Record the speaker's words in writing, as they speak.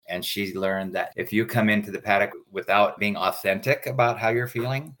And she learned that if you come into the paddock without being authentic about how you're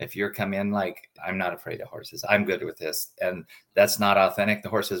feeling, if you come in like, I'm not afraid of horses, I'm good with this, and that's not authentic, the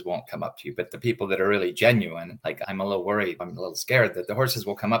horses won't come up to you. But the people that are really genuine, like, I'm a little worried, I'm a little scared, that the horses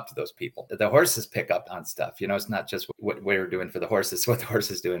will come up to those people. The horses pick up on stuff. It's not just what we're doing for the horses, it's what the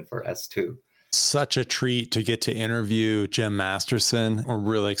horse is doing for us too. Such a treat to get to interview Jim Masterson. We're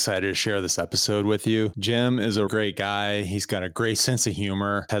really excited to share this episode with you. Jim is a great guy. He's got a great sense of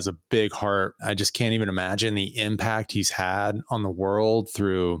humor, has a big heart. I just can't even imagine the impact he's had on the world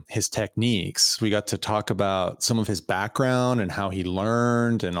through his techniques. We got to talk about some of his background and how he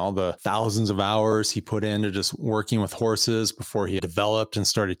learned and all the thousands of hours he put into just working with horses before he developed and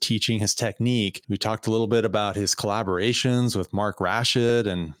started teaching his technique. We talked a little bit about his collaborations with Mark Rashid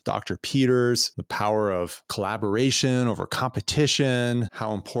and Dr. Peters, the power of collaboration over competition,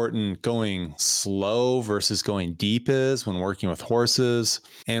 how important going slow versus going deep is when working with horses,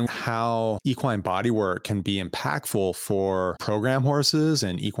 and how equine bodywork can be impactful for program horses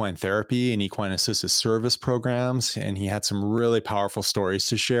and equine therapy and equine-assisted service programs. And he had some really powerful stories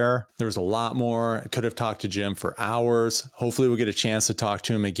to share. There was a lot more. I could have talked to Jim for hours. Hopefully we'll get a chance to talk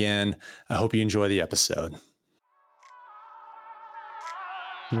to him again. I hope you enjoy the episode.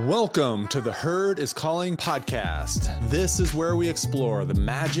 Welcome to the Herd is Calling podcast. This is where we explore the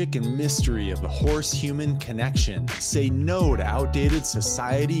magic and mystery of the horse-human connection, say no to outdated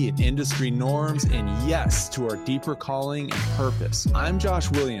society and industry norms, and yes to our deeper calling and purpose. I'm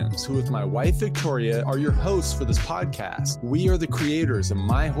Josh Williams, who with my wife Victoria are your hosts for this podcast. We are the creators of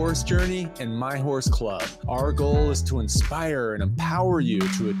My Horse Journey and My Horse Club. Our goal is to inspire and empower you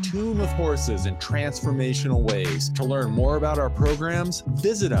to attune with horses in transformational ways. To learn more about our programs,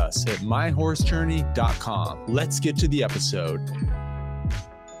 visit us at myhorsejourney.com. Let's get to the episode.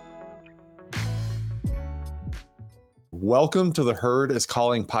 Welcome to the Herd is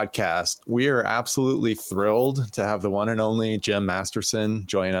Calling podcast. We are absolutely thrilled to have the one and only Jim Masterson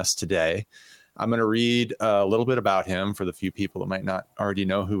join us today. I'm going to read a little bit about him for the few people that might not already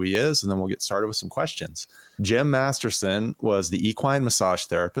know who he is, and then we'll get started with some questions. Jim Masterson was the equine massage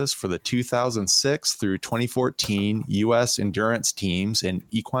therapist for the 2006 through 2014 U.S. endurance teams and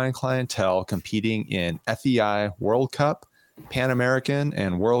equine clientele competing in FEI World Cup, Pan American,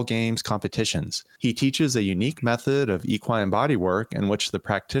 and World Games competitions. He teaches a unique method of equine bodywork in which the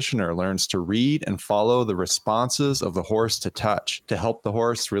practitioner learns to read and follow the responses of the horse to touch to help the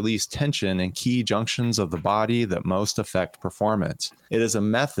horse release tension in key junctions of the body that most affect performance. It is a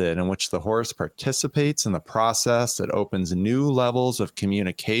method in which the horse participates in the process that opens new levels of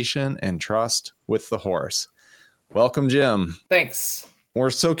communication and trust with the horse. Welcome, Jim. Thanks. We're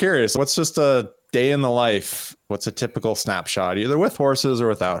so curious. What's just a day in the life? What's a typical snapshot, either with horses or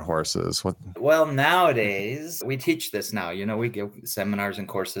without horses? Well, nowadays, we teach this now. We give seminars and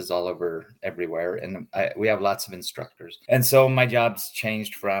courses all over everywhere, and we have lots of instructors. And so my job's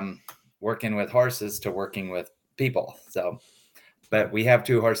changed from working with horses to working with people. But we have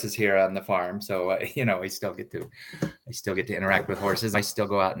 2 horses here on the farm, so I still get to interact with horses. I still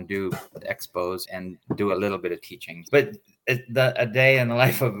go out and do expos and do a little bit of teaching. But a day in the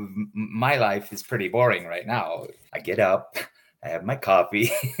life of my life is pretty boring right now. I get up, I have my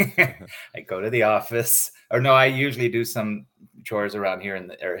coffee, I go to the office, I usually do some chores around here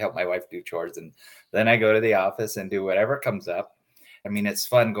or help my wife do chores, and then I go to the office and do whatever comes up. I mean, it's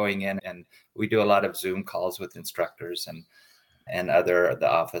fun going in, and we do a lot of Zoom calls with instructors and the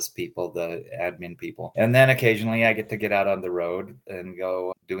office people, the admin people. And then occasionally I get out on the road and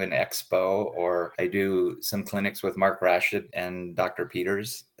go do an expo, or I do some clinics with Mark Rashid and Dr.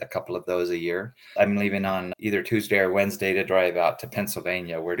 Peters, a couple of those a year. I'm leaving on either Tuesday or Wednesday to drive out to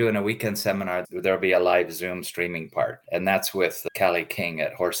Pennsylvania. We're doing a weekend seminar. There'll be a live Zoom streaming part, and that's with Callie King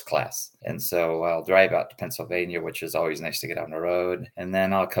at Horse Class. And so I'll drive out to Pennsylvania, which is always nice to get on the road. And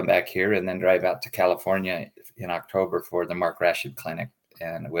then I'll come back here and then drive out to California in October for the Mark Rashid Clinic,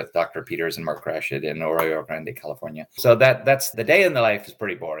 and with Dr. Peters and Mark Rashid in Arroyo Grande, California. So that's the day in the life is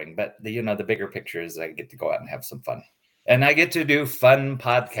pretty boring, but the bigger picture is I get to go out and have some fun. And I get to do fun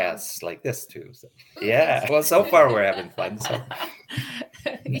podcasts like this too. So, yeah. Well, so far we're having fun. So.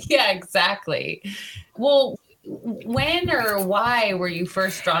 Yeah, exactly. Well, when or why were you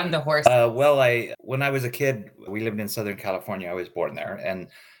first drawn to horses? When I was a kid, we lived in Southern California. I was born there, and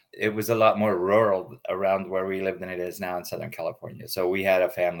it was a lot more rural around where we live than it is now in Southern California. So we had a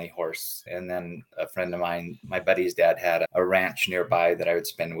family horse, and then a friend of mine, my buddy's dad, had a ranch nearby that I would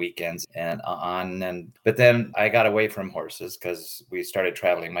spend weekends but then I got away from horses because we started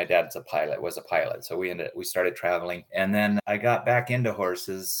traveling. My dad's was a pilot. So we started traveling, and then I got back into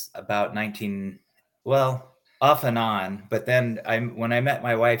horses about off and on. But then when I met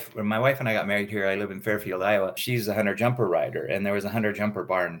my wife, or my wife and I got married here, I live in Fairfield, Iowa. She's a hunter jumper rider, and there was a hunter jumper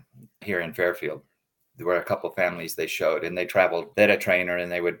barn here in Fairfield. There were a couple families they showed, and they traveled. They had a trainer,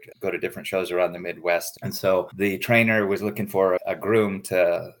 and they would go to different shows around the Midwest. And so the trainer was looking for a groom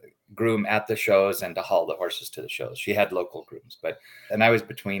to groom at the shows and to haul the horses to the shows. She had local grooms, and I was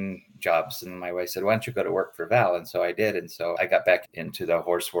between jobs, and my wife said, why don't you go to work for Val? And so I did. And so I got back into the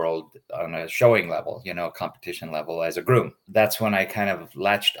horse world on a showing level, competition level as a groom. That's when I kind of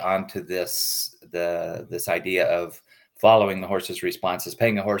latched onto this idea of following the horse's responses,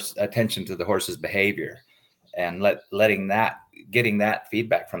 paying attention to the horse's behavior, and getting that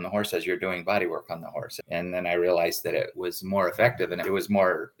feedback from the horse as you're doing body work on the horse. And then I realized that it was more effective and it was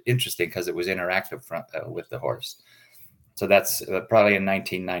more interesting because it was interactive with the horse. So that's probably in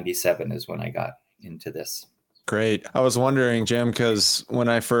 1997 is when I got into this. Great. I was wondering, Jim, because when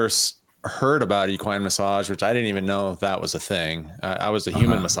I first heard about equine massage, which I didn't even know that was a thing. I was a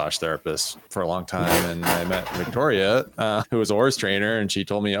human massage therapist for a long time, and I met Victoria, who was a horse trainer, and she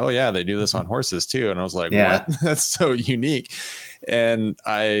told me, oh yeah, they do this on horses too. And I was like, what? That's so unique. And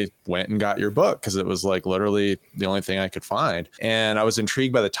I went and got your book because it was like literally the only thing I could find. And I was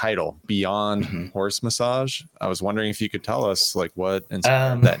intrigued by the title, Beyond Horse Massage. I was wondering if you could tell us like what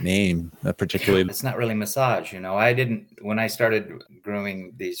inspired that name, particularly. It's not really massage, when I started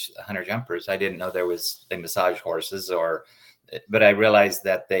grooming these hunter jumpers, I didn't know they massage horses but I realized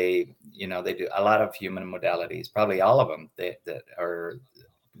that they do a lot of human modalities, probably all of them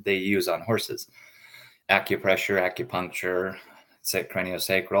they use on horses. Acupressure, acupuncture,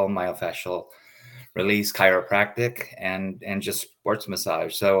 craniosacral, myofascial release, chiropractic, and just sports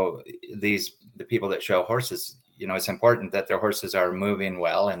massage. So the people that show horses, it's important that their horses are moving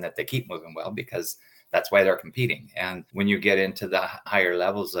well and that they keep moving well, because that's why they're competing. And when you get into the higher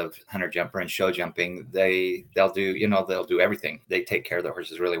levels of hunter jumper and show jumping, they'll do everything. They take care of the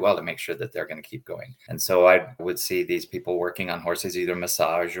horses really well to make sure that they're going to keep going. And so I would see these people working on horses, either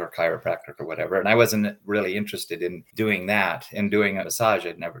massage or chiropractic or whatever. And I wasn't really interested in doing that and doing a massage.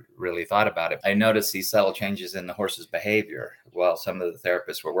 I'd never really thought about it. I noticed these subtle changes in the horse's behavior while some of the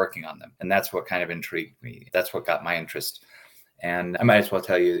therapists were working on them. And that's what kind of intrigued me. That's what got my interest. And I might as well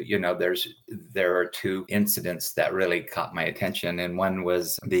tell you, there are two incidents that really caught my attention. And one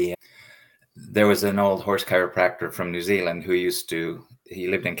was there was an old horse chiropractor from New Zealand who he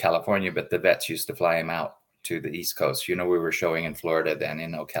lived in California, but the vets used to fly him out to the East Coast. We were showing in Florida then,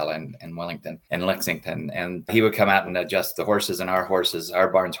 in Ocala and Wellington and Lexington. And he would come out and adjust the horses, and our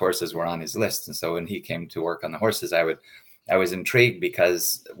barn's horses were on his list. And so when he came to work on the horses, I was intrigued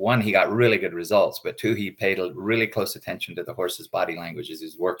because, one, he got really good results, but two, he paid really close attention to the horse's body language as he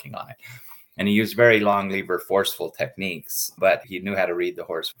was working on it. And he used very long lever, forceful techniques, but he knew how to read the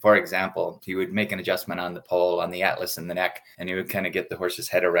horse. For example, he would make an adjustment on the pole, on the atlas and the neck, and he would kind of get the horse's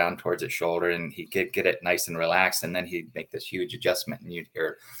head around towards its shoulder, and he'd get it nice and relaxed. And then he'd make this huge adjustment, and you'd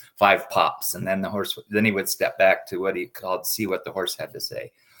hear 5 pops. And then he would step back to what he called see what the horse had to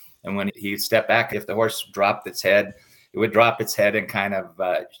say. And when he would step back, if the horse dropped its head, it would drop its head and kind of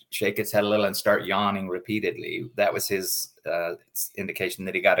shake its head a little and start yawning repeatedly. That was his indication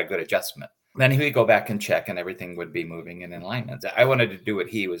that he got a good adjustment. Then he would go back and check, and everything would be moving in alignment. I wanted to do what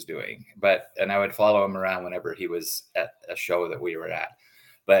he was doing, and I would follow him around whenever he was at a show that we were at.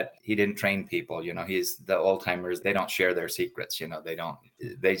 But he didn't train people. He's the old timers. They don't share their secrets.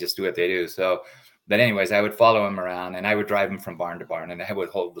 They just do what they do. So, but anyways, I would follow him around, and I would drive him from barn to barn, and I would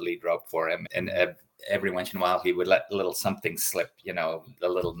hold the lead rope for him. And every once in a while, he would let a little something slip, a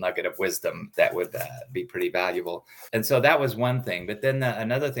little nugget of wisdom that would be pretty valuable. And so that was one thing. But then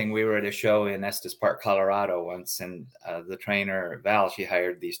another thing, we were at a show in Estes Park, Colorado once, and the trainer, Val, she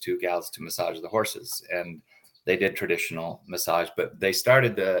hired these 2 gals to massage the horses. And they did traditional massage, but they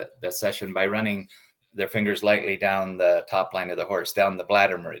started the session by running their fingers lightly down the top line of the horse, down the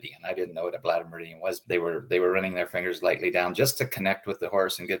bladder meridian. I didn't know what a bladder meridian was. They were running their fingers lightly down just to connect with the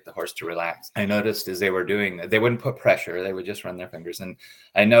horse and get the horse to relax. I noticed as they were doing that, they wouldn't put pressure. They would just run their fingers. And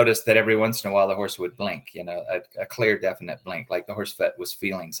I noticed that every once in a while, the horse would blink, a clear, definite blink, like the horse vet was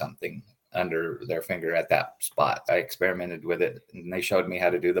feeling something under their finger at that spot. I experimented with it, and they showed me how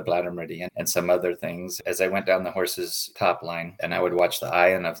to do the bladder meridian and some other things. As I went down the horse's top line and I would watch the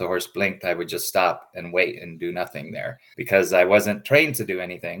eye, and if the horse blinked, I would just stop and wait and do nothing there, because I wasn't trained to do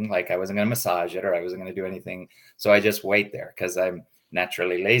anything. Like I wasn't going to massage it, or I wasn't going to do anything. So I just wait there because I'm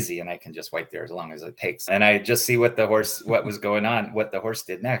naturally lazy, and I can just wait there as long as it takes. And I just see what was going on, what the horse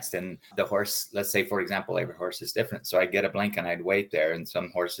did next. And the horse, let's say, for example, every horse is different. So I'd get a blink and I'd wait there. And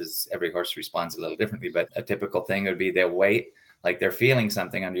every horse responds a little differently, but a typical thing would be they'll wait, like they're feeling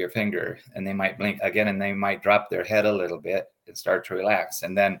something under your finger, and they might blink again, and they might drop their head a little bit and start to relax.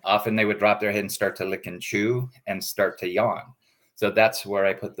 And then often they would drop their head and start to lick and chew and start to yawn. So that's where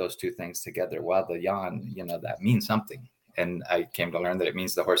I put those two things together. While the yawn, that means something. And I came to learn that it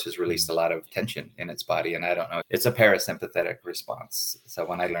means the horse has released a lot of tension in its body. And I don't know, it's a parasympathetic response. So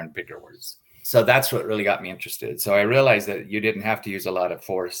when I learned bigger words. So that's what really got me interested. So I realized that you didn't have to use a lot of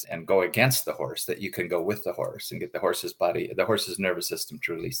force and go against the horse, that you can go with the horse and get the horse's nervous system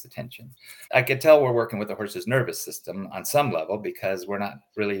to release the tension. I could tell we're working with the horse's nervous system on some level, because we're not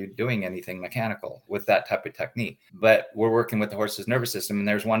really doing anything mechanical with that type of technique. But we're working with the horse's nervous system, and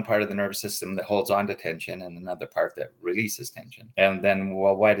there's one part of the nervous system that holds on to tension and another part that releases tension. And then,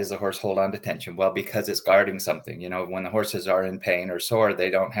 well, why does the horse hold on to tension? Well, because it's guarding something. When the horses are in pain or sore,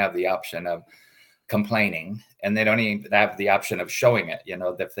 they don't have the option of complaining, and they don't even have the option of showing it.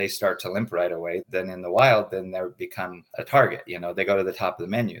 If they start to limp right away, then in the wild, then they become a target. They go to the top of the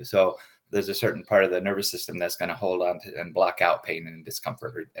menu. So there's a certain part of the nervous system that's going to hold on to and block out pain and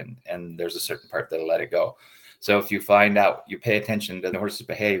discomfort, and there's a certain part that'll let it go. So if you pay attention to the horse's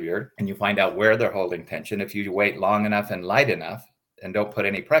behavior and you find out where they're holding tension, if you wait long enough and light enough and don't put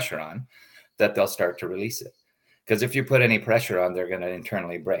any pressure on, that they'll start to release it. Because if you put any pressure on, they're going to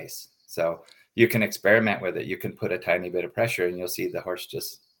internally brace. So you can experiment with it. You can put a tiny bit of pressure and you'll see the horse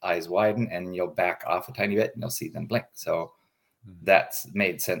just eyes widen, and you'll back off a tiny bit and you'll see them blink. So that's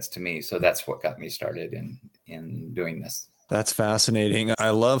made sense to me. So that's what got me started in doing this. That's fascinating. I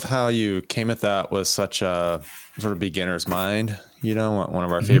love how you came at that with such a sort of beginner's mind. One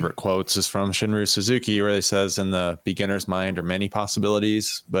of our favorite quotes is from Shinryu Suzuki, where he says, in the beginner's mind are many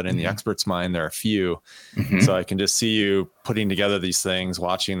possibilities, but in the expert's mind, there are few. So I can just see you putting together these things,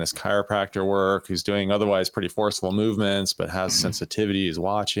 watching this chiropractor work, who's doing otherwise pretty forceful movements, but has sensitivity, is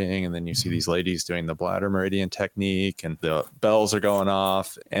watching. And then you see these ladies doing the Bladder Meridian Technique, and the bells are going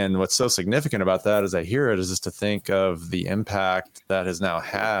off. And what's so significant about that, as I hear it, is just to think of the impact that has now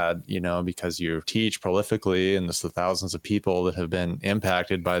had, because you teach prolifically, and there's the thousands of people that have been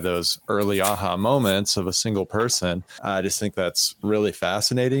impacted by those early aha moments of a single person. I just think that's really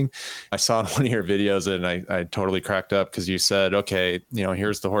fascinating. I saw in one of your videos, and I totally cracked up, because you said, okay,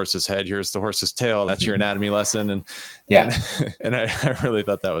 here's the horse's head, here's the horse's tail. That's your anatomy lesson. And and I really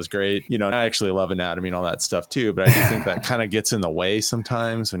thought that was great. I actually love anatomy and all that stuff too, but I do think that kind of gets in the way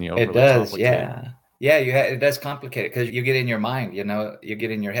sometimes when you overly complicate. Yeah, it does complicate it, because you get in your mind, you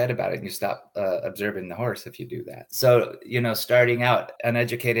get in your head about it, and you stop observing the horse if you do that. So, starting out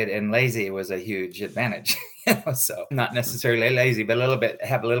uneducated and lazy was a huge advantage. So not necessarily lazy, but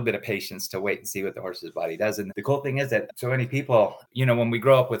have a little bit of patience to wait and see what the horse's body does. And the cool thing is that so many people, when we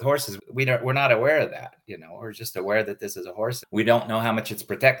grow up with horses, we're not aware of that. We're just aware that this is a horse. We don't know how much it's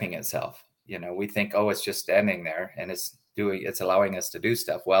protecting itself. We think, oh, it's just standing there and it's allowing us to do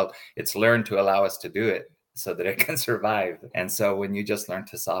stuff. Well, it's learned to allow us to do it so that it can survive. And so when you just learn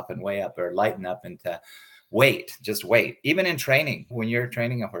to soften way up or lighten up and to just wait. Even in training, when you're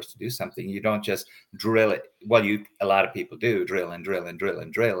training a horse to do something, you don't just drill it. Well, a lot of people do drill and drill and drill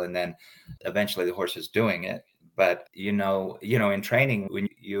and drill, and then eventually the horse is doing it. But in training, when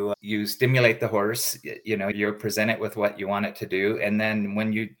you stimulate the horse, you present it with what you want it to do, and then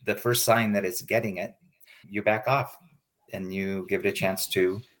when the first sign that it's getting it, you back off and you give it a chance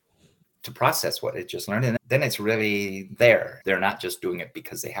to process what it just learned, and then it's really there. They're not just doing it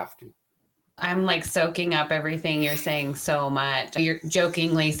because they have to. I'm like soaking up everything you're saying so much. You're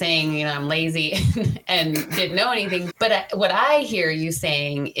jokingly saying, I'm lazy and didn't know anything. But what I hear you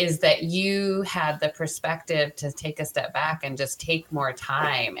saying is that you had the perspective to take a step back and just take more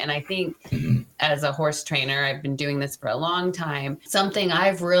time. And I think as a horse trainer, I've been doing this for a long time. Something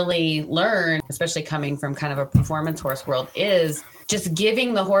I've really learned, especially coming from kind of a performance horse world, is just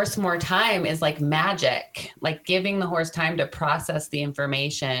giving the horse more time is like magic, like giving the horse time to process the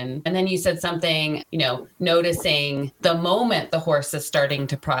information. And then you said something, noticing the moment the horse is starting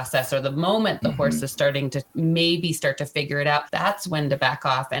to process, or the moment the horse is starting to maybe start to figure it out, that's when to back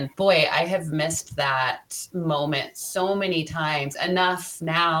off. And boy, I have missed that moment so many times, enough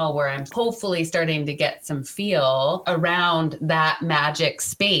now where I'm hopefully starting to get some feel around that magic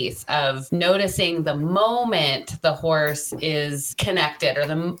space of noticing the moment the horse is connected, or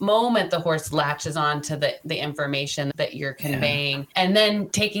the moment the horse latches on to the information that you're conveying, and then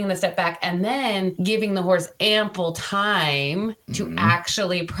taking the step back and then giving the horse ample time to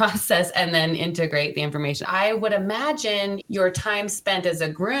actually process and then integrate the information. I would imagine your time spent as a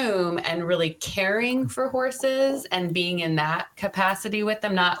groom and really caring for horses and being in that capacity with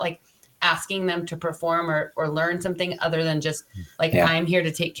them, not like asking them to perform or learn something other than just like, I'm here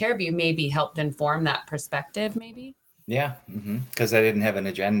to take care of you, maybe helped inform that perspective maybe. Yeah, because I didn't have an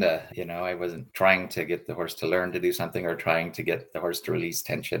agenda. I wasn't trying to get the horse to learn to do something or trying to get the horse to release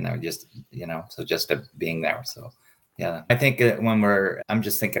tension. I would just, so just being there. So, yeah, I think I'm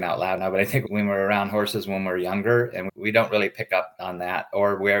just thinking out loud now, but I think when we're around horses when we're younger and we don't really pick up on that,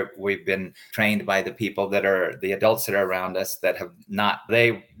 or we've been trained by the people that are the adults that are around us that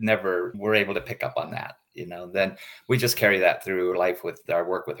they never were able to pick up on that. Then we just carry that through life with our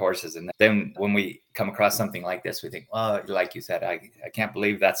work with horses. And then when we come across something like this, we think, well, like you said, I can't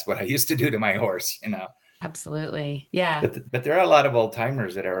believe that's what I used to do to my horse, Absolutely. Yeah. But there are a lot of old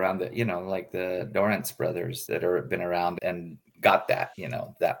timers that are around that, like the Dorrance brothers that have been around and got that,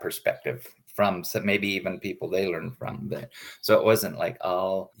 that perspective from maybe even people they learned from. So it wasn't like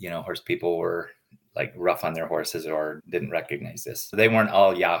all, horse people were like rough on their horses or didn't recognize this. They weren't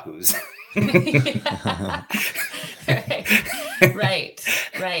all yahoos.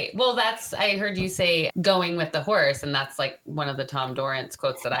 Right. Well, I heard you say going with the horse, and that's like one of the Tom Dorrance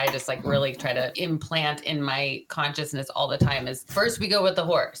quotes that I just like really try to implant in my consciousness all the time is first we go with the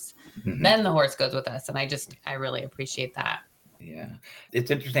horse, then the horse goes with us. And I really appreciate that. Yeah, it's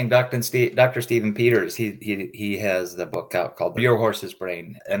interesting. Dr. Stephen Peters, he has the book out called Your Horse's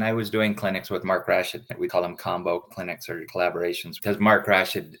Brain. And I was doing clinics with Mark Rashid. We call them combo clinics or collaborations because Mark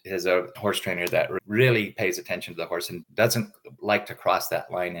Rashid is a horse trainer that really pays attention to the horse and doesn't like to cross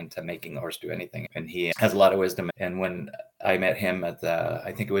that line into making the horse do anything. And he has a lot of wisdom. And when I met him at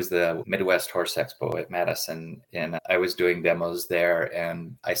I think it was the Midwest Horse Expo at Madison, and I was doing demos there,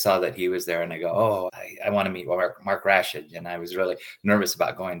 and I saw that he was there, and I go, oh, I want to meet Mark Rashid, and I was really nervous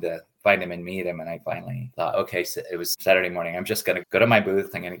about going to find him and meet him, and I finally thought, okay, so it was Saturday morning. I'm just going to go to my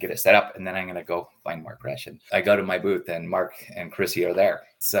booth. I'm going to get it set up, and then I'm going to go find Mark Rashid. I go to my booth, and Mark and Chrissy are there.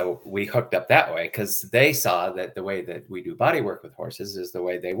 So we hooked up that way because they saw that the way that we do body work with horses is the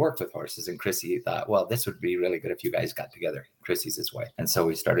way they work with horses. And Chrissy thought, well, this would be really good if you guys got together. Chrissy's his way. And so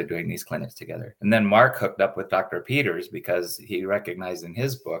we started doing these clinics together. And then Mark hooked up with Dr. Peters because he recognized in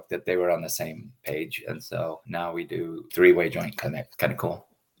his book that they were on the same page. And so now we do 3-way joint connect. Kind of cool.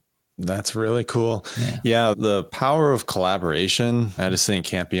 That's really cool. Yeah. The power of collaboration, I just think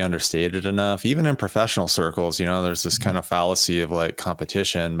can't be understated enough. Even in professional circles, there's this kind of fallacy of like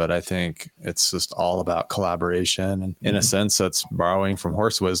competition, but I think it's just all about collaboration. And in a sense, that's borrowing from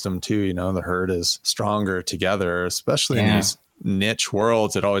horse wisdom too. The herd is stronger together, especially in these niche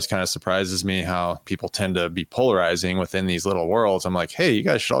worlds. It always kind of surprises me how people tend to be polarizing within these little worlds. I'm like, hey, you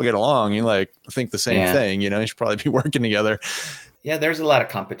guys should all get along. You like think the same thing, you should probably be working together. Yeah, there's a lot of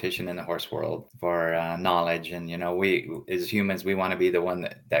competition in the horse world for knowledge. And, we as humans, we want to be the one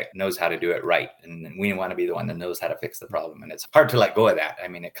that knows how to do it right. And we want to be the one that knows how to fix the problem. And it's hard to let go of that. I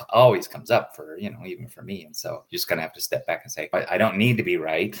mean, it always comes up for, even for me. And so you're just going to have to step back and say, I don't need to be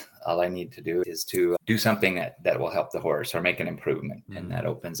right. All I need to do is to do something that will help the horse or make an improvement. And that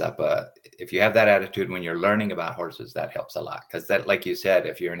opens up if you have that attitude when you're learning about horses, that helps a lot. Because that, like you said,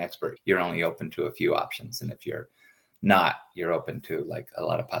 if you're an expert, you're only open to a few options. And if you're not, you're open to like a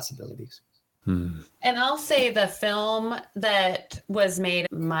lot of possibilities. And I'll say the film that was made,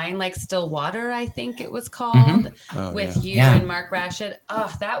 Mine Like Still Water, I think it was called, with you and Mark Rashid.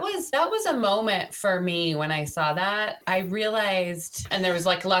 Oh, that was a moment for me when I saw that. I realized, and there was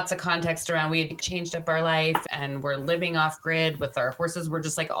like lots of context around, we had changed up our life and we're living off grid with our horses. We're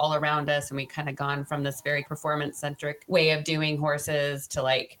just like all around us. And we kind of gone from this very performance centric way of doing horses to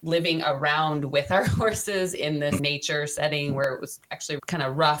like living around with our horses in this nature setting where it was actually kind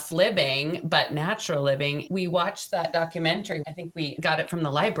of rough living, but natural living. We watched that documentary. I think we got it from the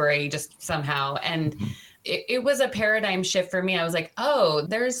library just somehow. And it was a paradigm shift for me. I was like, oh,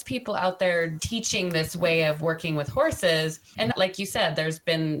 there's people out there teaching this way of working with horses. And like you said, there's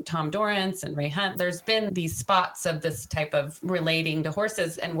been Tom Dorrance and Ray Hunt. There's been these spots of this type of relating to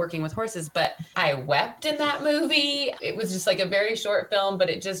horses and working with horses. But I wept in that movie. It was just like a very short film, but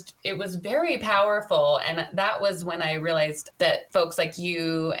it was very powerful. And that was when I realized that folks like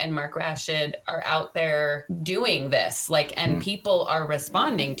you and Mark Rashid are out there doing this, and people are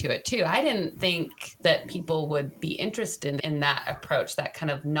responding to it too. I didn't think that people would be interested in that approach, that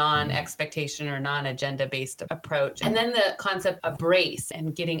kind of non-expectation or non-agenda based approach. And then the concept of brace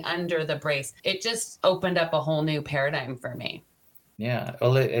and getting under the brace, it just opened up a whole new paradigm for me. Yeah,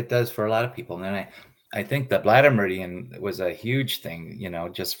 well, it does for a lot of people. And then I think the Bladder Meridian was a huge thing,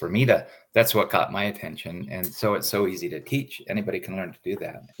 just for me that's what caught my attention. And so it's so easy to teach. Anybody can learn to do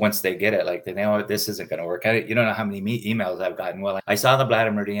that. Once they get it, like they know this isn't going to work. You don't know how many emails I've gotten. Well, I saw the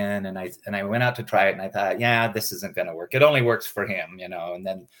Bladder Meridian and I went out to try it and I thought, yeah, this isn't going to work. It only works for him, and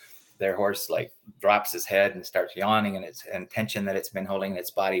then their horse like drops his head and starts yawning, and tension that it's been holding in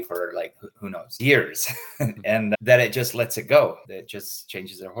its body for like, who knows, years. And that it just lets it go. It just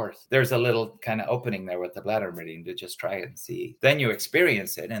changes their horse. There's a little kind of opening there with the bladder meridian to just try it and see. Then you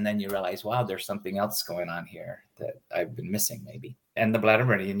experience it, and then you realize, wow, there's something else going on here that I've been missing maybe. And the Bladder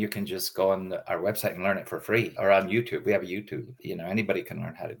Meridian, you can just go on our website and learn it for free, or on YouTube. We have a YouTube, anybody can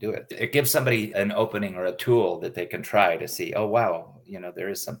learn how to do it. It gives somebody an opening or a tool that they can try to see, oh, wow, there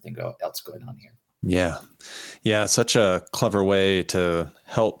is something else going on here. Yeah. Yeah. Such a clever way to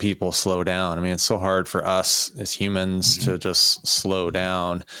help people slow down. I mean, it's so hard for us as humans to just slow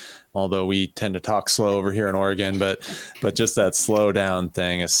down. Although we tend to talk slow over here in Oregon, but just that slow down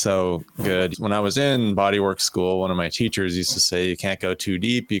thing is so good. When I was in bodywork school, one of my teachers used to say, you can't go too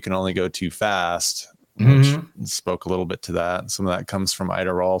deep, you can only go too fast, which spoke a little bit to that. Some of that comes from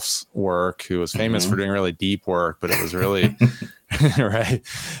Ida Rolf's work, who was famous for doing really deep work, but it was really right.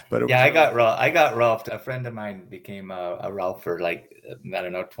 But I got Rolf. A friend of mine became a Rolf for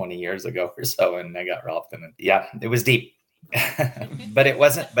 20 years ago or so, and I got Rolf, and it was deep. but it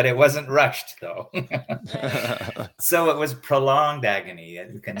wasn't rushed though. So it was prolonged agony. I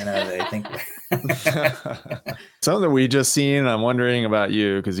think something that we just seen, and I'm wondering about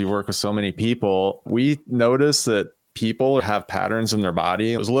you because you work with so many people. We noticed that people have patterns in their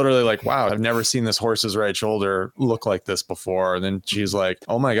body. It was literally like, wow, I've never seen this horse's right shoulder look like this before. And then she's like,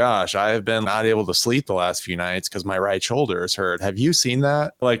 oh my gosh, I have been not able to sleep the last few nights because my right shoulder is hurt. Have you seen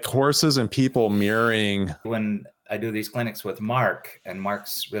that? Like horses and people mirroring. When I do these clinics with Mark, and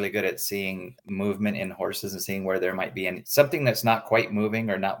Mark's really good at seeing movement in horses and seeing where there might be something that's not quite moving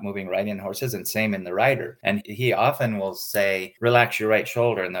or not moving right in horses, and same in the rider. And he often will say, relax your right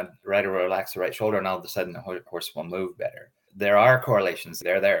shoulder, and the rider will relax the right shoulder, and all of a sudden the horse will move better. There are correlations.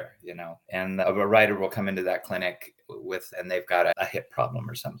 They're there, and a rider will come into that clinic and they've got a hip problem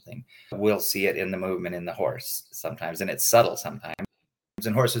or something. We'll see it in the movement in the horse sometimes, and it's subtle sometimes.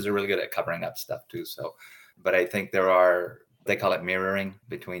 And horses are really good at covering up stuff too. But I think they call it mirroring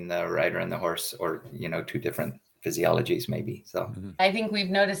between the rider and the horse, or, two different physiologies maybe. So I think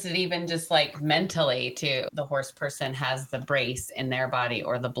we've noticed it even just like mentally too. The horse person has the brace in their body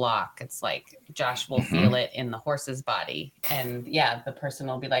or the block. It's like Josh will feel it in the horse's body. And the person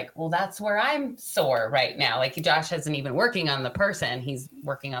will be like, well, that's where I'm sore right now. Like Josh isn't even working on the person. He's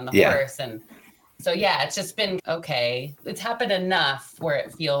working on the horse. And so, it's just been okay. It's happened enough where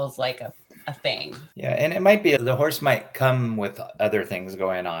it feels like a thing. Yeah. And it might be the horse might come with other things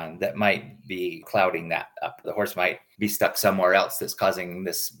going on that might be clouding that up. The horse might be stuck somewhere else that's causing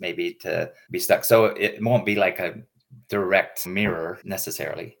this maybe to be stuck. So it won't be like a direct mirror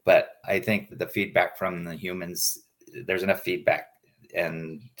necessarily. But I think the feedback from the humans, there's enough feedback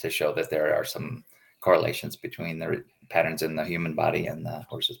and to show that there are some correlations between the patterns in the human body and the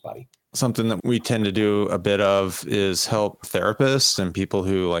horse's body. Something that we tend to do a bit of is help therapists and people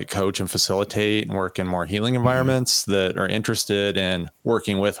who like coach and facilitate and work in more healing environments that are interested in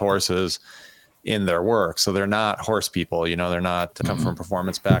working with horses in their work. So they're not horse people, they're not come from a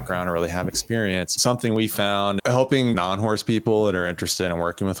performance background or really have experience. Something we found helping non-horse people that are interested in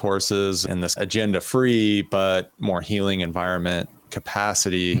working with horses in this agenda-free but more healing environment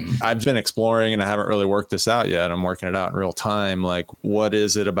capacity. I've been exploring, and I haven't really worked this out yet. I'm working it out in real time. Like, what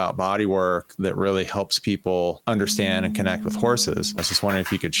is it about body work that really helps people understand and connect with horses? I was just wondering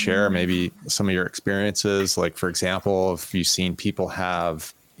if you could share maybe some of your experiences. Like, for example, if you've seen people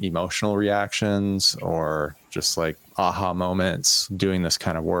have emotional reactions or just like aha moments doing this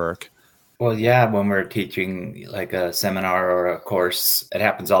kind of work. Well, when we're teaching like a seminar or a course, it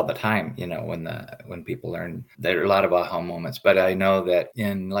happens all the time, when people learn. There are a lot of aha moments, but I know that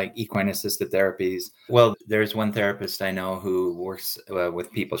in like equine-assisted therapies, there's one therapist I know who works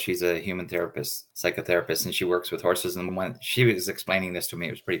with people. She's a human therapist, psychotherapist, and she works with horses. And when she was explaining this to me,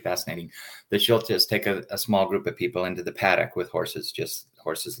 it was pretty fascinating that she'll just take a small group of people into the paddock with horses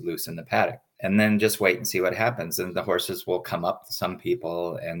loose in the paddock, and then just wait and see what happens. And the horses will come up to some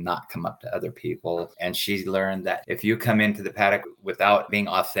people and not come up to other people. And she learned that if you come into the paddock without being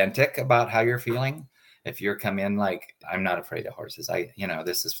authentic about how you're feeling, if you come in like, I'm not afraid of horses,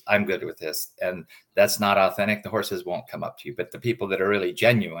 I'm good with this, and that's not authentic, the horses won't come up to you. But the people that are really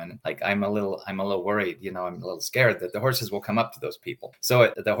genuine, like I'm a little worried, I'm a little scared, that the horses will come up to those people.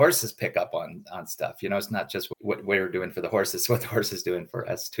 So the horses pick up on stuff, it's not just what we're doing for the horses, what the horse is doing for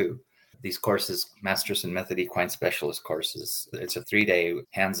us too. These courses, Masterson Method Equine Specialist courses, it's a 3-day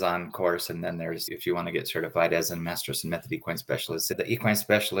hands-on course. And then there's, if you want to get certified as a Masterson Method Equine Specialist, the equine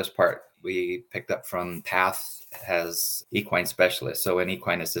specialist part we picked up from PATH has equine specialists. So in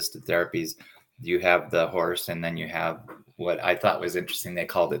equine-assisted therapies, you have the horse, and then you have what I thought was interesting, they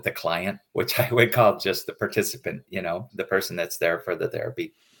called it the client, which I would call just the participant, the person that's there for the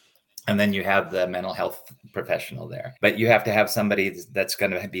therapy. And then you have the mental health professional there. But you have to have somebody that's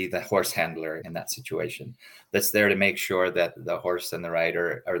going to be the horse handler in that situation, that's there to make sure that the horse and the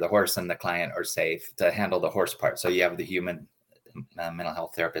rider, or the horse and the client, are safe, to handle the horse part. So you have the human mental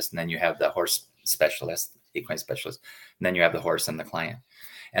health therapist, and then you have the horse specialist, equine specialist, and then you have the horse and the client.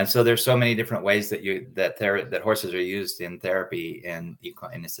 And so there's so many different ways that horses are used in therapy, in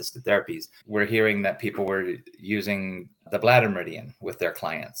equine-assisted therapies. We're hearing that people were using the Bladder Meridian with their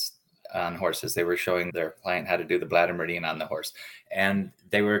clients on horses. They were showing their client how to do the Bladder Meridian on the horse, and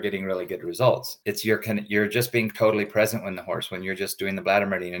they were getting really good results. It's you're just being totally present when you're just doing the Bladder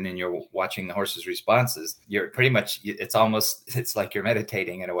Meridian and you're watching the horse's responses. You're pretty much, it's like you're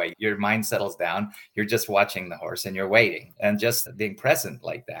meditating in a way. Your mind settles down. You're just watching the horse and you're waiting, and just being present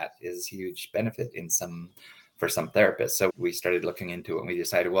like that is huge benefit for some therapists. So we started looking into it, and we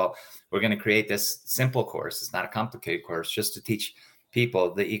decided, well, we're going to create this simple course. It's not a complicated course, just to teach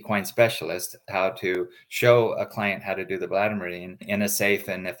people, the equine specialist, how to show a client how to do the Bladder Meridian in a safe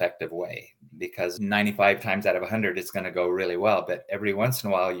and effective way. Because 95 times out of 100, it's going to go really well. But every once in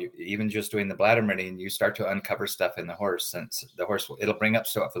a while, even just doing the Bladder Meridian, you start to uncover stuff in the horse. Since the horse, it'll bring up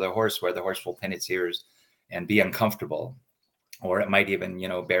stuff for the horse where the horse will pin its ears and be uncomfortable, or it might even,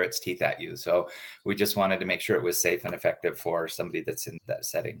 bare its teeth at you. So we just wanted to make sure it was safe and effective for somebody that's in that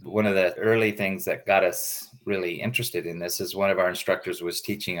setting. One of the early things that got us really interested in this is one of our instructors was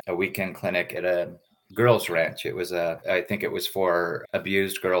teaching a weekend clinic at a girls' ranch. It was I think it was for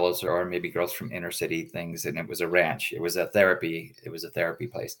abused girls, or maybe girls from inner city things. And it was a ranch. It was a therapy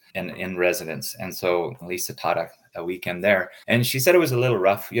place and in residence. And so Lisa taught a weekend there, and she said it was a little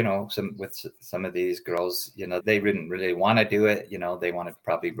rough, some of these girls, they didn't really want to do it. They wanted to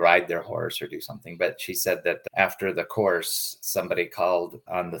probably ride their horse or do something. But she said that after the course, somebody called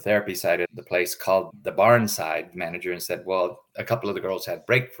on the therapy side of the place, called the barn side manager and said, well, a couple of the girls had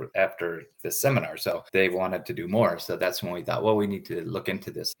break after this seminar, so they wanted to do more. So that's when we thought, well, we need to look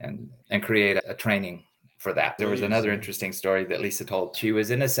into this and create a training for that. There was another interesting story that Lisa told. She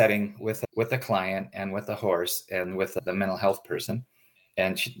was in a setting with a client and with a horse and with the mental health person.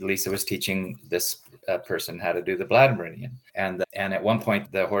 And Lisa was teaching this person how to do the Bladder Meridian. And at one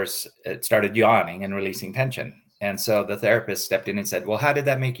point, the horse started yawning and releasing tension. And so the therapist stepped in and said, well, how did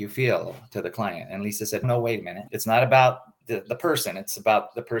that make you feel, to the client? And Lisa said, no, wait a minute. It's not about the person. It's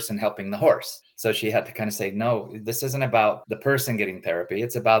about the person helping the horse. So she had to kind of say, no, this isn't about the person getting therapy.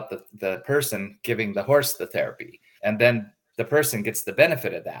 It's about the person giving the horse the therapy. And then the person gets the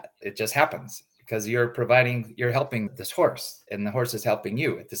benefit of that. It just happens because you're helping this horse, and the horse is helping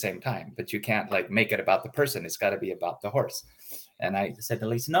you at the same time. But you can't make it about the person. It's got to be about the horse. And I said to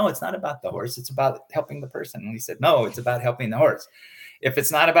Lisa, no, it's not about the horse. It's about helping the person. And he said, no, it's about helping the horse. If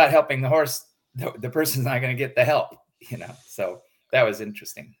it's not about helping the horse, the person's not going to get the help, So that was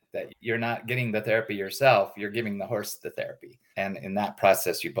interesting, that you're not getting the therapy yourself. You're giving the horse the therapy. And in that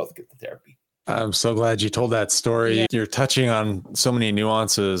process, you both get the therapy. I'm so glad you told that story. Yeah. You're touching on so many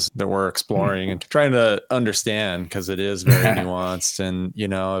nuances that we're exploring and trying to understand, because it is very nuanced. And,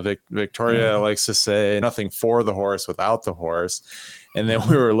 Victoria likes to say nothing for the horse without the horse. And then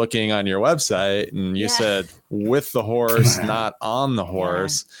we were looking on your website and you said with the horse, not on the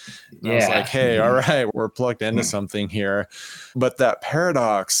horse. And I was like, hey, all right, we're plugged into something here. But that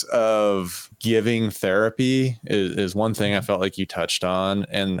paradox of giving therapy is one thing I felt like you touched on.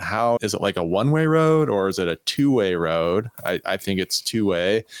 And how is it like a one-way road, or is it a two-way road? I think it's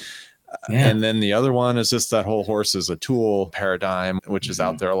two-way. Yeah. And then the other one is just that whole horse is a tool paradigm, which is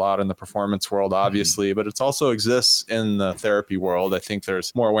out there a lot in the performance world, obviously, but it also exists in the therapy world. I think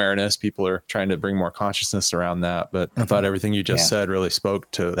there's more awareness. People are trying to bring more consciousness around that. But I thought everything you just said really spoke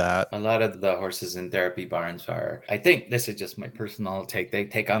to that. A lot of the horses in therapy barns I think this is just my personal take, they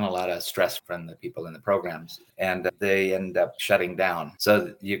take on a lot of stress from the people in the programs, and they end up shutting down.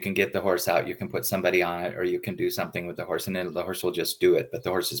 So you can get the horse out, you can put somebody on it, or you can do something with the horse, and then the horse will just do it. But the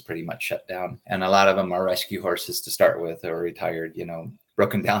horse is pretty much shut down. And a lot of them are rescue horses to start with, or retired,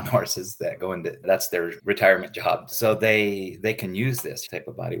 broken down horses that go into, that's their retirement job. So they can use this type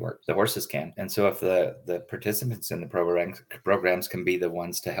of body work. The horses can. And so if the participants in the programs can be the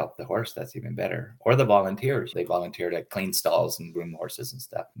ones to help the horse, that's even better. Or the volunteers. They volunteer to clean stalls and groom horses and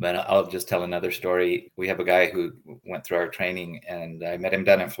stuff. But I'll just tell another story. We have a guy who went through our training, and I met him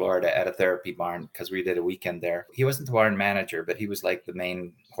down in Florida at a therapy barn because we did a weekend there. He wasn't the barn manager, but he was like the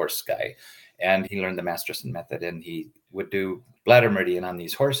main horse guy. And he learned the Masterson method, and he would do Bladder Meridian on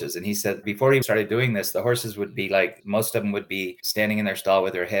these horses. And he said before he started doing this, the horses would be like, most of them would be standing in their stall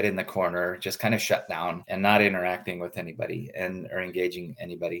with their head in the corner, just kind of shut down and not interacting with anybody or engaging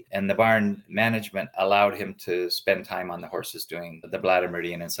anybody. And the barn management allowed him to spend time on the horses doing the Bladder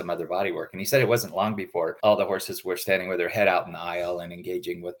Meridian and some other body work. And he said it wasn't long before all the horses were standing with their head out in the aisle and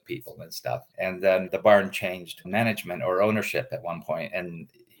engaging with people and stuff. And then the barn changed management or ownership at one point, and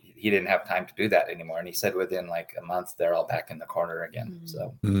he didn't have time to do that anymore. And he said within like a month, they're all back in the corner again.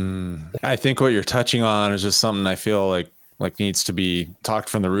 So I think what you're touching on is just something I feel like needs to be talked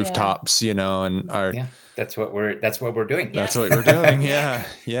from the rooftops, you know, and that's what we're doing. That's what we're doing.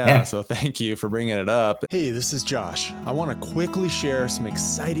 Yeah. So thank you for bringing it up. Hey, this is Josh. I want to quickly share some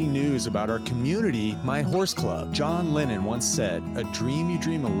exciting news about our community, My Horse Club. John Lennon once said, "A dream you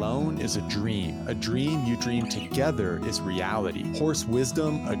dream alone is a dream. A dream you dream together is reality." Horse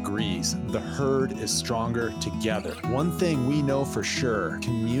wisdom agrees. The herd is stronger together. One thing we know for sure,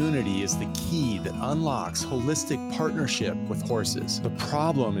 community is the key that unlocks holistic partnership with horses. The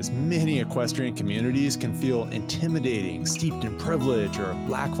problem is many equestrian communities can feel intimidating, steeped in privilege, or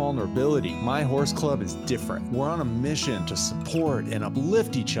lack vulnerability. My Horse Club is different. We're on a mission to support and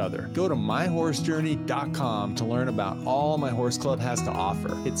uplift each other. Go to myhorsejourney.com to learn about all My Horse Club has to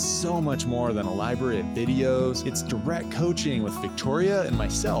offer. It's so much more than a library of videos. It's direct coaching with Victoria and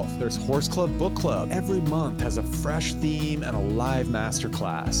myself. There's Horse Club Book Club. Every month has a fresh theme and a live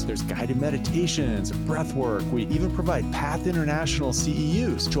masterclass. There's guided meditations and breath work. We even provide Path International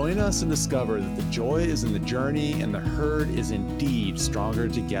CEUs. Join us and discover that the joy is in the journey and the herd is indeed stronger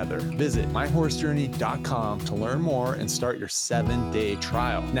together. Visit myhorsejourney.com to learn more and start your 7-day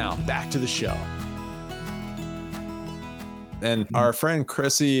trial. Now, back to the show. And our friend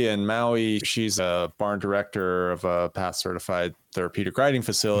Chrissy in Maui, she's a barn director of a PATH certified therapeutic riding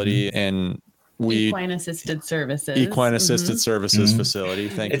facility. And equine-assisted services. Equine-assisted services facility.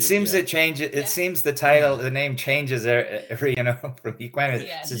 Thank you. It seems it changes. It seems the title, the name changes every, from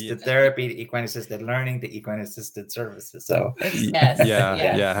equine-assisted therapy to equine-assisted learning to equine-assisted services. So I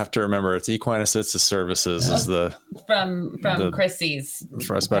have to remember it's equine-assisted services is the from Chrissy's,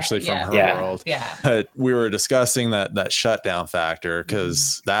 especially from her world. But we were discussing that shutdown factor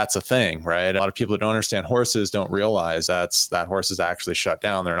because that's a thing, right? A lot of people who don't understand horses don't realize that horse is actually shut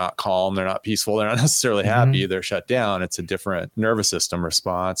down. They're not calm. They're not peaceful. They're not necessarily happy. They're shut down. It's a different nervous system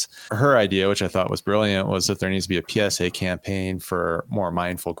response. Her idea, which I thought was brilliant, was that there needs to be a PSA campaign for more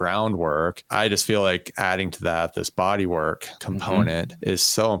mindful groundwork. I just feel like adding to that, this bodywork component is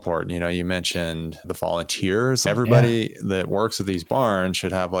so important. You mentioned the volunteers. Everybody that works at these barns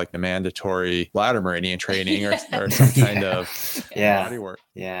should have like the mandatory Bladder Meridian training or some kind of bodywork.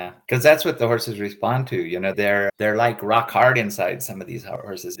 Yeah, because that's what the horses respond to. They're like rock hard inside, some of these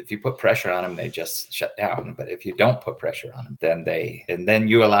horses. If you put pressure on them, they just shut down. But if you don't put pressure on them, then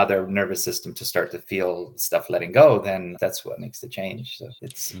you allow their nervous system to start to feel stuff letting go, then that's what makes the change. So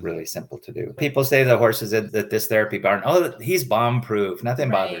it's really simple to do. People say the horses at this therapy barn, he's bomb proof, nothing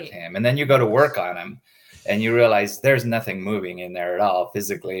bothers him. And then you go to work on him and you realize there's nothing moving in there at all,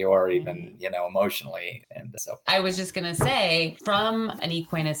 physically or even, emotionally. And so I was just going to say, from an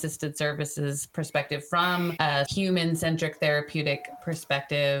equine assisted services perspective, from a human centric therapeutic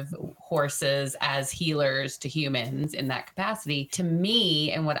perspective, horses as healers to humans in that capacity, to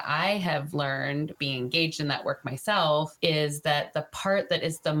me, and what I have learned being engaged in that work myself, is that the part that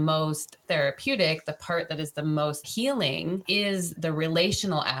is the most therapeutic, the part that is the most healing, is the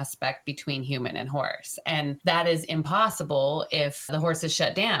relational aspect between human and horse. And that is impossible if the horse is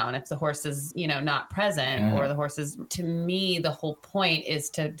shut down, if the horse is, not present, or the horse is, to me, the whole point is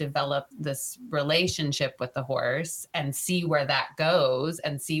to develop this relationship with the horse and see where that goes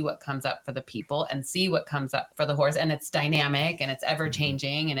and see what comes up for the people and see what comes up for the horse. And it's dynamic and it's ever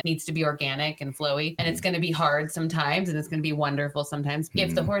changing and it needs to be organic and flowy. And it's going to be hard sometimes and it's going to be wonderful sometimes.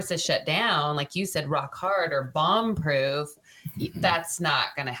 If the horse is shut down, like you said, rock hard or bomb proof, that's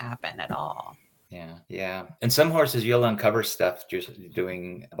not going to happen at all. Yeah. And some horses, you'll uncover stuff just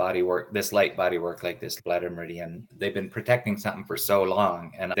doing body work, this light body work like this Bladder Meridian. They've been protecting something for so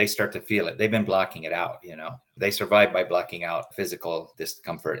long and they start to feel it. They've been blocking it out, They survive by blocking out physical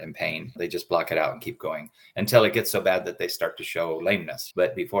discomfort and pain. They just block it out and keep going until it gets so bad that they start to show lameness.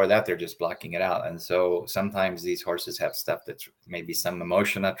 But before that, they're just blocking it out. And so sometimes these horses have stuff that's maybe some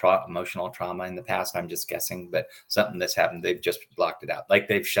emotional trauma in the past. I'm just guessing, but something that's happened, they've just blocked it out. Like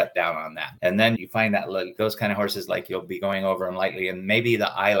they've shut down on that. And then you find that those kind of horses, like you'll be going over them lightly and maybe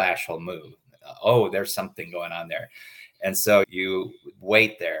the eyelash will move. There's something going on there. And so you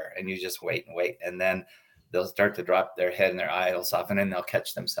wait there and you just wait and wait. And then they'll start to drop their head and their eye will soften and they'll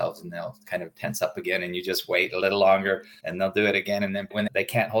catch themselves and they'll kind of tense up again. And you just wait a little longer and they'll do it again. And then when they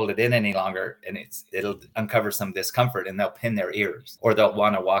can't hold it in any longer and it'll uncover some discomfort and they'll pin their ears or they'll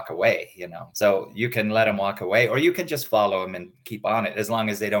want to walk away, So you can let them walk away or you can just follow them and keep on it as long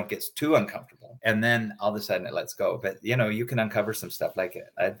as they don't get too uncomfortable. And then all of a sudden it lets go. But, you can uncover some stuff like it.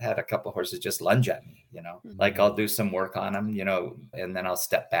 I've had a couple of horses just lunge at me, like I'll do some work on them, and then I'll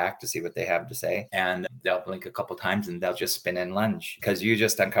step back to see what they have to say. And they'll blink a couple times and they'll just spin and lunge because you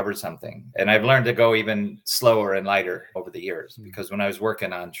just uncovered something. And I've learned to go even slower and lighter over the years because when I was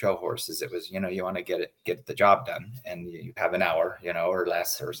working on show horses, it was, you want to get the job done and you have an hour, or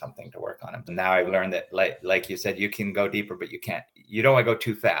less or something to work on them. And now I've learned that like you said, you can go deeper, but you don't want to go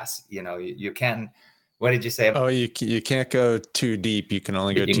too fast. You can. What did you say? Oh, you can't go too deep. You can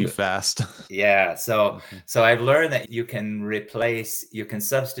only go too fast. Yeah. So I've learned that you can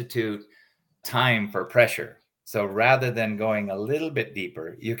substitute time for pressure. So rather than going a little bit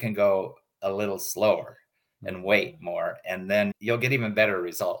deeper, you can go a little slower and wait more. And then you'll get even better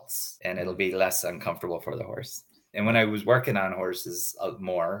results and it'll be less uncomfortable for the horse. And when I was working on horses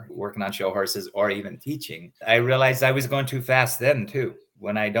more, working on show horses or even teaching, I realized I was going too fast then too.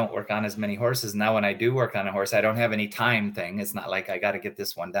 When I don't work on as many horses. Now, when I do work on a horse, I don't have any time thing. It's not like I got to get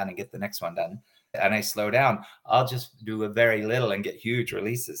this one done and get the next one done. And I slow down. I'll just do a very little and get huge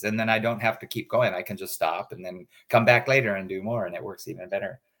releases. And then I don't have to keep going. I can just stop and then come back later and do more. And it works even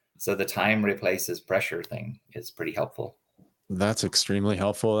better. So the time replaces pressure thing is pretty helpful. That's extremely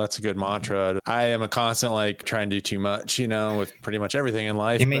helpful. That's a good mantra. I am a constant trying to do too much, with pretty much everything in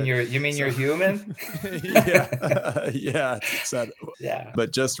life. You mean you're human? Yeah. Yeah. Yeah.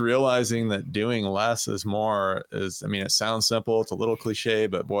 But just realizing that doing less is more it sounds simple. It's a little cliche,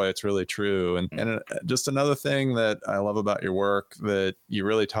 but boy, it's really true. And just another thing that I love about your work that you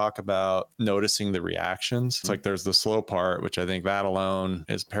really talk about noticing the reactions. It's like there's the slow part, which I think that alone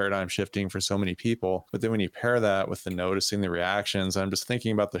is paradigm shifting for so many people. But then when you pair that with the noticing the reactions, I'm just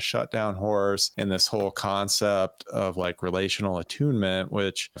thinking about the shutdown horse and this whole concept of relational attunement,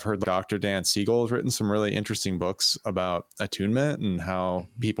 which I've heard Dr. Dan Siegel has written some really interesting books about attunement and how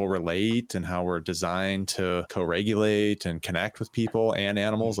people relate and how we're designed to co-regulate and connect with people and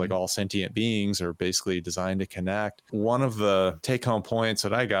animals. Like all sentient beings are basically designed to connect. One of the take-home points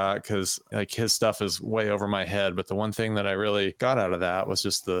that I got, because his stuff is way over my head, but the one thing that I really got out of that was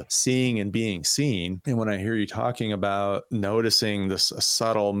just the seeing and being seen. And when I hear you talking about noticing this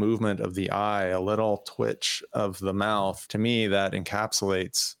subtle movement of the eye, a little twitch of the mouth, to me, that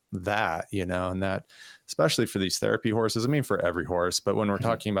encapsulates that, and that, especially for these therapy horses, for every horse, but when we're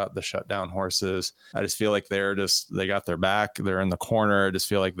talking about the shutdown horses, I just feel like they got their back, they're in the corner. I just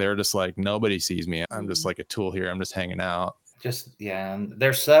feel like they're just nobody sees me. I'm just like a tool here. I'm just hanging out.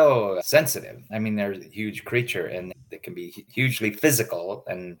 They're so sensitive. They're a huge creature and they can be hugely physical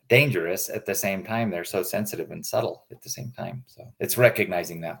and dangerous at the same time. They're so sensitive and subtle at the same time. So it's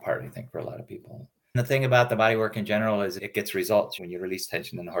recognizing that part, I think, for a lot of people. And the thing about the bodywork in general is it gets results. When you release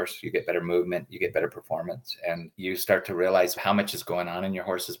tension in the horse, you get better movement, you get better performance, and you start to realize how much is going on in your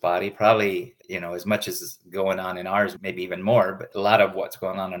horse's body. Probably, as much as is going on in ours, maybe even more, but a lot of what's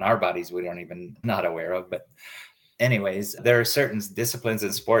going on in our bodies, we don't even not aware of. But anyways, there are certain disciplines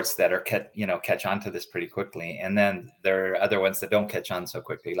in sports that are catch on to this pretty quickly. And then there are other ones that don't catch on so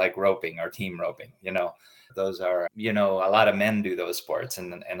quickly, like roping or team roping. Those are, a lot of men do those sports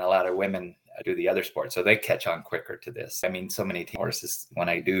and a lot of women do the other sports. So they catch on quicker to this. So many horses, when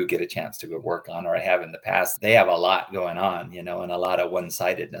I do get a chance to go work on, or I have in the past, they have a lot going on, and a lot of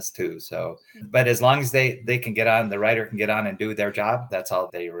one-sidedness too. So, but as long as they can get on, the rider can get on and do their job, that's all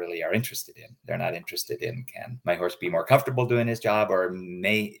they really are interested in. They're not interested in, can my horse be more comfortable doing his job, or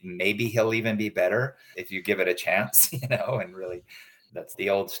maybe he'll even be better if you give it a chance, and really that's the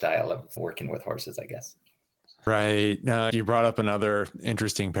old style of working with horses, I guess. Right. You brought up another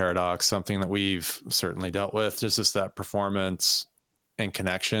interesting paradox, something that we've certainly dealt with, just that performance and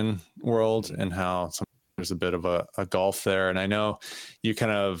connection world and how there's a bit of a gulf there. And I know you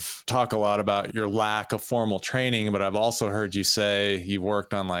kind of talk a lot about your lack of formal training, but I've also heard you say you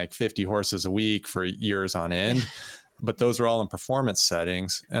worked on 50 horses a week for years on end, but those are all in performance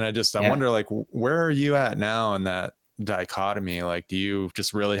settings. And I wonder, where are you at now in that dichotomy? Do you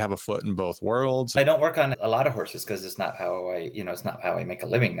just really have a foot in both worlds? I don't work on a lot of horses because it's not how I make a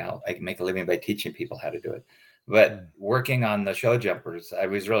living now. I make a living by teaching people how to do it. But working on the show jumpers, I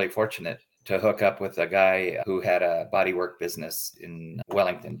was really fortunate. to hook up with a guy who had a bodywork business in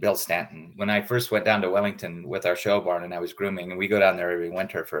Wellington, Bill Stanton. When I first went down to Wellington with our show barn and I was grooming, and we go down there every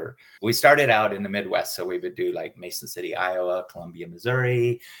winter we started out in the Midwest. So we would do like Mason City, Iowa, Columbia,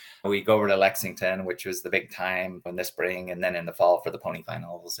 Missouri. We go over to Lexington, which was the big time in the spring, and then in the fall for the pony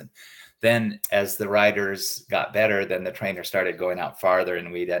finals. And then as the riders got better, then the trainer started going out farther,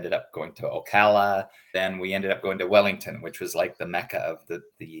 and we'd ended up going to Ocala. Then we ended up going to Wellington, which was like the mecca of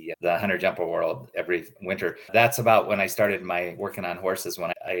the hunter jumper world every winter. That's about when I started my working on horses,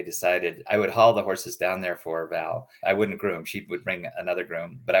 when I decided I would haul the horses down there for Val. I wouldn't groom. She would bring another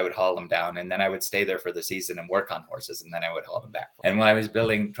groom, but I would haul them down, and then I would stay there for the season and work on horses, and then I would haul them back. And when I was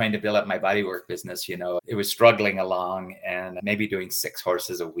trying to build up my bodywork business, it was struggling along and maybe doing 6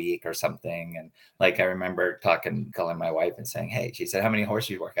 horses a week or something. And like, I remember calling my wife and saying, hey, she said, how many horses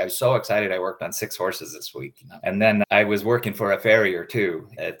you work? I was so excited. I worked on 6 horses this week. And then I was working for a farrier too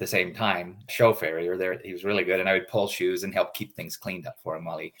at the same time, show farrier there. He was really good. And I would pull shoes and help keep things cleaned up for him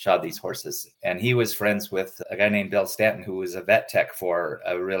while he shod these horses. And he was friends with a guy named Bill Stanton, who was a vet tech for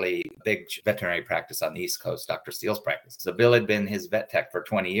a really big veterinary practice on the East Coast, Dr. Steele's practice. So Bill had been his vet tech for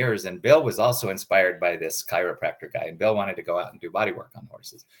 20 years. And Bill was also inspired by this chiropractor guy. And Bill wanted to go out and do bodywork on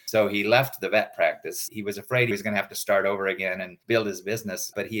horses. So he left the vet practice. He was afraid he was going to have to start over again and build his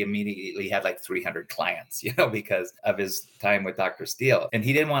business. But he immediately had like 300 clients, because of his time with Dr. Steele. And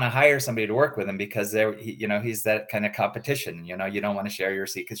he didn't want to hire somebody to work with him because he's that kind of competition. You don't want to share your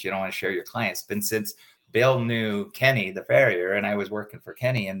secrets. You don't want to share your clients. But since Bill knew Kenny, the farrier, and I was working for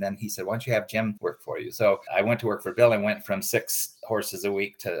Kenny. And then he said, why don't you have Jim work for you? So I went to work for Bill and went from 6 horses a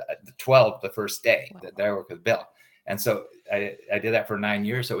week to 12 the first day that I worked with Bill. And so I did that for 9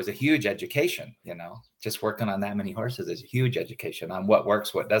 years. So it was a huge education, just working on that many horses is a huge education on what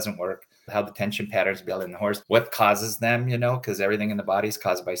works, what doesn't work, how the tension patterns build in the horse, what causes them, because everything in the body is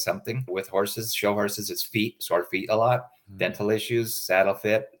caused by something. With horses, show horses, it's sore feet a lot, dental issues, saddle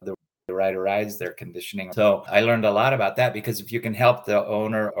fit, the rider rides, their conditioning. So I learned a lot about that, because if you can help the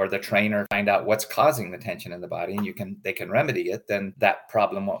owner or the trainer find out what's causing the tension in the body, and they can remedy it, then that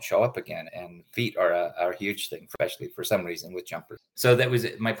problem won't show up again. And feet are a huge thing, especially for some reason with jumpers. So that was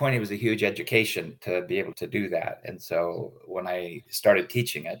my point. It was a huge education to be able to do that. And so when I started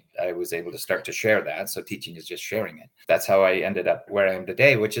teaching it, I was able to start to share that. So teaching is just sharing it. That's how I ended up where I am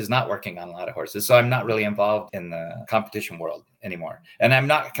today, which is not working on a lot of horses. So I'm not really involved in the competition world anymore. And I'm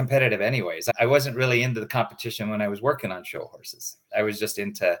not competitive anyways. I wasn't really into the competition when I was working on show horses. I was just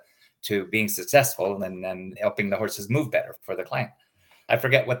into being successful and helping the horses move better for the client. I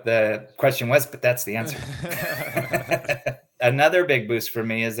forget what the question was, but that's the answer. Another big boost for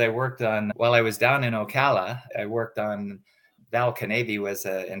me is while I was down in Ocala, I worked on Val Canavy was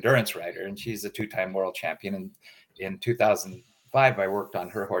an endurance rider, and she's a 2-time world champion. And in 2005, I worked on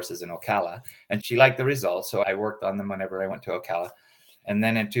her horses in Ocala, and she liked the results. So I worked on them whenever I went to Ocala. And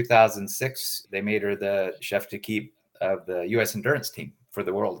then in 2006, they made her the chef d'équipe of the U.S. endurance team for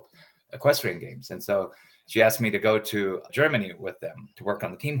the World Equestrian Games. And so she asked me to go to Germany with them to work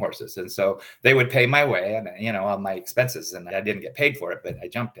on the team horses. And so they would pay my way and, all my expenses. And I didn't get paid for it, but I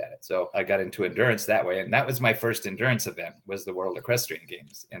jumped at it. So I got into endurance that way. And that was my first endurance event, was the World Equestrian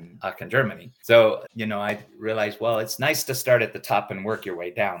Games in Aachen, Germany. So, I realized, well, it's nice to start at the top and work your way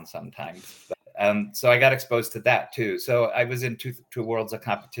down sometimes. So I got exposed to that too. So I was in two worlds of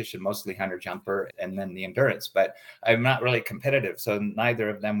competition, mostly hunter jumper and then the endurance, but I'm not really competitive. So neither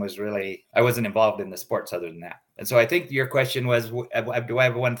of them I wasn't involved in the sports other than that. And so I think your question was, do I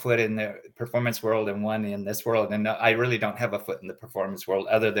have one foot in the performance world and one in this world? And no, I really don't have a foot in the performance world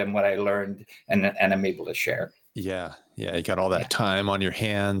other than what I learned and I'm able to share. Yeah. You got all that time on your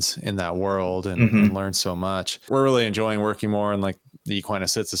hands in that world and learn so much. We're really enjoying working more in like the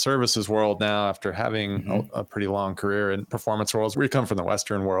equine-assisted services world now after having a pretty long career in performance worlds. We come from the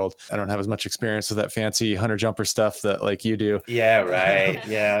Western world. I don't have as much experience with that fancy hunter jumper stuff that like you do. Yeah, right.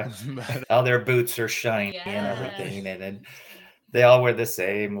 Yeah. All their boots are shiny and everything. And they all wear the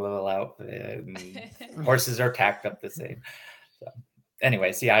same little outfit. And horses are tacked up the same. So.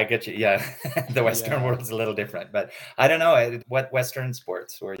 Anyways, I get you. Yeah, the Western world is a little different, but I don't know. What Western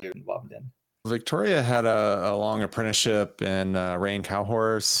sports were you involved in? Victoria had a long apprenticeship in rein cow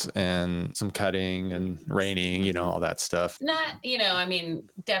horse and some cutting and reining, all that stuff. Not,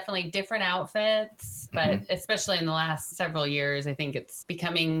 definitely different outfits, but especially in the last several years, I think it's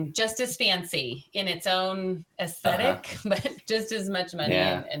becoming just as fancy in its own aesthetic, but just as much money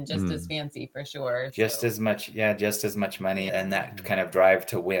and just as fancy for sure. Just as much money and that kind of drive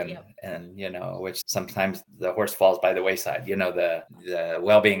to win. Yep. And, which sometimes the horse falls by the wayside. The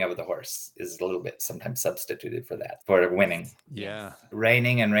well-being of the horse is a little bit sometimes substituted for that, for winning. Yeah.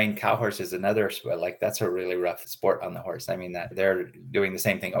 Reining and rein cow horse is another, like, that's a really rough sport on the horse. I mean, that they're doing the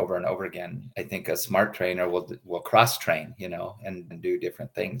same thing over and over again. I think a smart trainer will cross train, and do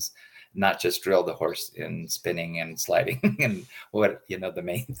different things, not just drill the horse in spinning and sliding and the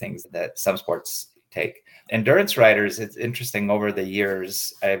main things that some sports take. Endurance riders, it's interesting, over the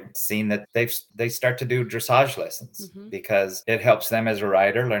years I've seen that they start to do dressage lessons because it helps them as a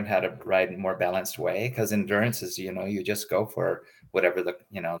rider learn how to ride in a more balanced way. Because endurance is, you just go for whatever the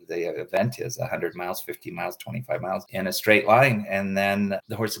event is, 100 miles, 50 miles, 25 miles in a straight line, and then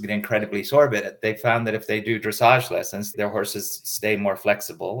the horses get incredibly sore. But they found that if they do dressage lessons, their horses stay more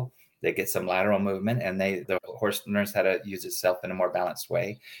flexible. They get some lateral movement, and the horse learns how to use itself in a more balanced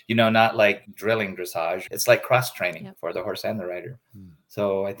way. Not like drilling dressage. It's like cross training for the horse and the rider.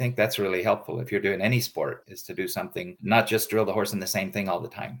 So I think that's really helpful if you're doing any sport, is to do something, not just drill the horse in the same thing all the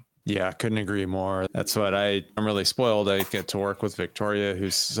time. Yeah, couldn't agree more. That's what I'm really spoiled. I get to work with Victoria,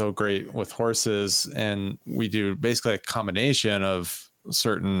 who's so great with horses. And we do basically a combination of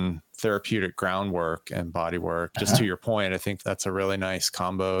certain therapeutic groundwork and body work. Just to your point, I think that's a really nice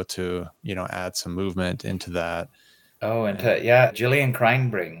combo to, add some movement into that. Oh, and Jillian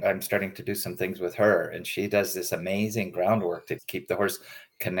Kreinbring, I'm starting to do some things with her, and she does this amazing groundwork to keep the horse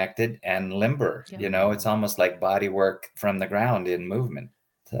connected and limber. It's almost like body work from the ground in movement.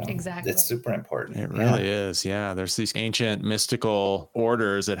 So exactly. It's super important. It really is. Yeah. There's these ancient mystical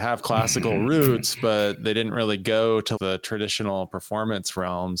orders that have classical roots, but they didn't really go to the traditional performance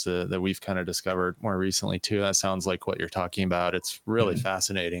realms that we've kind of discovered more recently too. That sounds like what you're talking about. It's really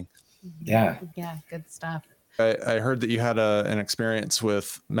fascinating. Yeah. Yeah. Good stuff. I heard that you had an experience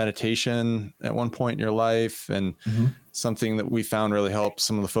with meditation at one point in your life, and something that we found really helps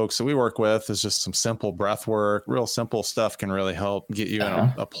some of the folks that we work with is just some simple breath work. Real simple stuff can really help get you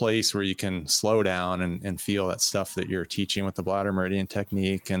in a place where you can slow down and feel that stuff that you're teaching with the Bladder Meridian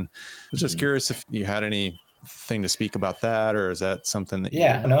Technique. And I was just curious if you had anything to speak about that, or is that something that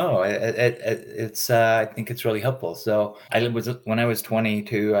it's I think it's really helpful. So when I was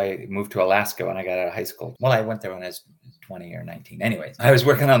 22, I moved to Alaska when I got out of high school. Well, I went there when I was 20 or 19. Anyways, I was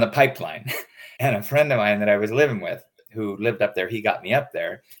working on the pipeline, and a friend of mine that I was living with, who lived up there, he got me up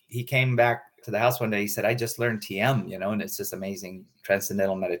there. He came back to the house one day. He said, I just learned TM, and it's this amazing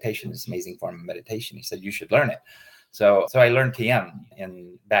transcendental meditation, this amazing form of meditation. He said, you should learn it. So I learned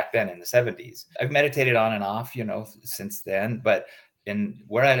TM back then in the 70s. I've meditated on and off, since then. But in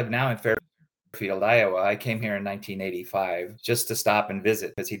where I live now in Fairfield, Iowa, I came here in 1985 just to stop and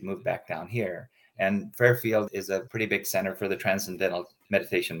visit, because he'd moved back down here. And Fairfield is a pretty big center for the transcendental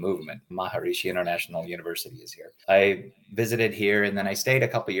meditation movement. Maharishi International University is here. I visited here, and then I stayed a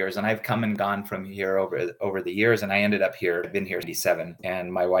couple of years, and I've come and gone from here over the years, and I ended up here. I've been here 87,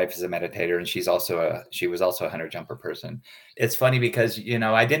 and my wife is a meditator, and she was also a hunter jumper person. It's funny because,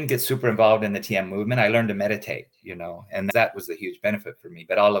 I didn't get super involved in the TM movement. I learned to meditate, and that was a huge benefit for me.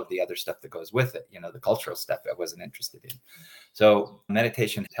 But all of the other stuff that goes with it, the cultural stuff, I wasn't interested in. So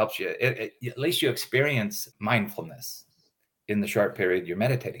meditation helps you, at least you experience mindfulness in the short period you're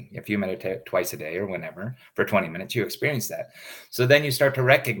meditating. If you meditate twice a day or whenever for 20 minutes, you experience that. So then you start to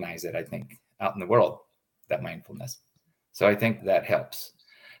recognize it, I think, out in the world, that mindfulness. So I think that helps.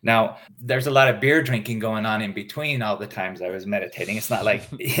 Now, there's a lot of beer drinking going on in between all the times I was meditating. It's not like,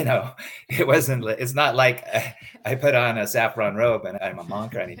 it's not like I put on a saffron robe and I'm a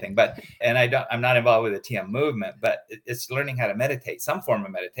monk or anything, I'm not involved with the TM movement, but it's learning how to meditate, some form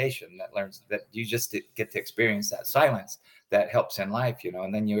of meditation that you just get to experience that silence that helps in life,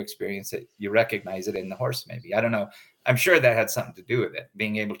 and then you experience it, you recognize it in the horse, maybe. I don't know. I'm sure that had something to do with it,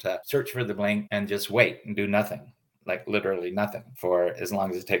 being able to search for the blink and just wait and do nothing. Like literally nothing for as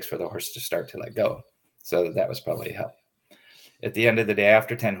long as it takes for the horse to start to let go. So that was probably a help. At the end of the day,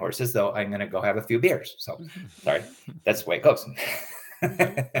 after 10 horses, though, I'm going to go have a few beers. So sorry, that's the way it goes.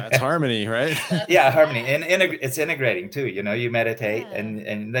 That's harmony, right? Yeah, harmony. And it's integrating too. You meditate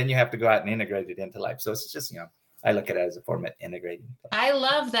and then you have to go out and integrate it into life. So it's just, I look at it as a form of integrating. I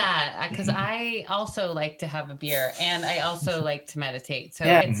love that because I also like to have a beer and I also like to meditate. So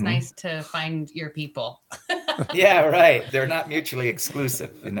it's nice to find your people. Yeah, right. They're not mutually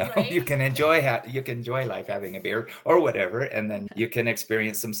exclusive. Right? You can enjoy life having a beer or whatever, and then you can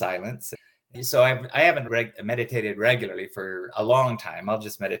experience some silence. So I haven't meditated regularly for a long time. I'll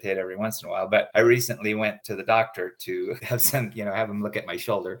just meditate every once in a while. But I recently went to the doctor to have him look at my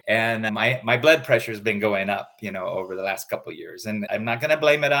shoulder, and my blood pressure has been going up, over the last couple of years. And I'm not going to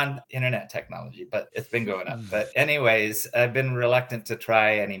blame it on internet technology, but it's been going up. But anyways, I've been reluctant to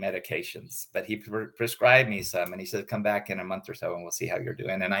try any medications, but he prescribed me some, and he said, come back in a month or so and we'll see how you're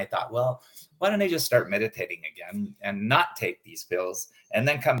doing. And I thought, well, why don't I just start meditating again and not take these pills and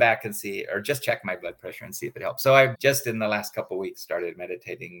then come back and see, or just check my blood pressure and see if it helps. So I've just in the last couple of weeks started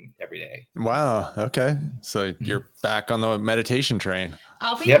meditating every day. Wow. Okay. So you're back on the meditation train.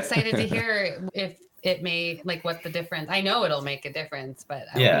 I'll be excited to hear if it may, like, what the difference. I know it'll make a difference, but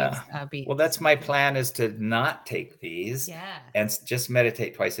I'll be. Well, that's my plan, is to not take these and just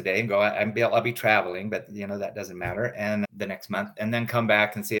meditate twice a day and go. I'll be traveling, but that doesn't matter. And the next month, and then come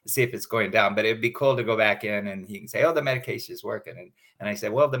back and see if it's going down. But it'd be cool to go back in and he can say, oh, the medication is working. And I say,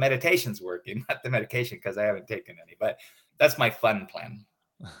 well, the meditation's working, not the medication, because I haven't taken any. But that's my fun plan.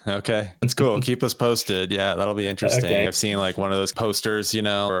 Okay. That's cool. Keep us posted. Yeah, that'll be interesting. Okay. I've seen like one of those posters,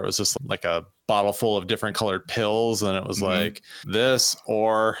 where it was just like a bottle full of different colored pills, and it was like this,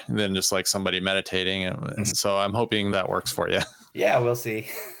 or then just like somebody meditating. And so I'm hoping that works for you. Yeah, we'll see.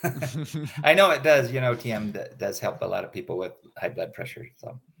 I know it does. TM does help a lot of people with high blood pressure.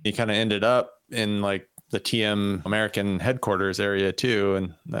 So you kind of ended up in like the TM American headquarters area too.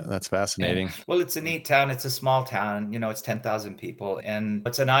 And that's fascinating. Yeah. Well, it's a neat town. It's a small town, it's 10,000 people, and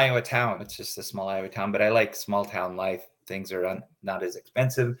it's an Iowa town. It's just a small Iowa town, but I like small town life. Things are not as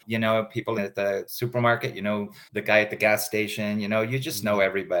expensive. People at the supermarket, the guy at the gas station, you just know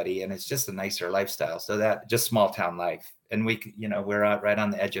everybody, and it's just a nicer lifestyle. So that just small town life. And we're out right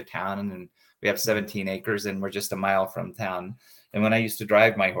on the edge of town, and we have 17 acres, and we're just a mile from town. And when I used to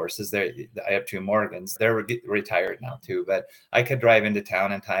drive my horses, I have 2 Morgans. They're retired now too, but I could drive into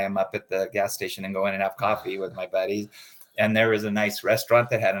town and tie them up at the gas station and go in and have coffee with my buddies. And there was a nice restaurant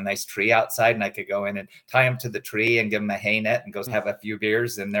that had a nice tree outside, and I could go in and tie them to the tree and give them a hay net and go have a few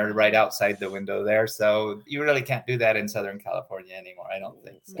beers, and they're right outside the window there. So you really can't do that in Southern California anymore, I don't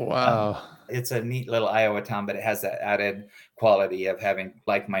think. So, wow. It's a neat little Iowa town, but it has that added quality of having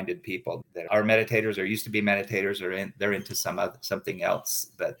like-minded people that are meditators or used to be meditators, or they're into something else.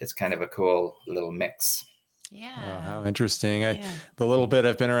 But it's kind of a cool little mix. Yeah. Oh, how interesting. The little bit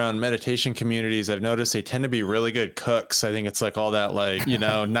I've been around meditation communities, I've noticed they tend to be really good cooks. I think it's like all that, like,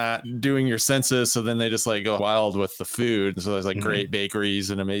 not doing your senses. So then they just like go wild with the food. So there's like great bakeries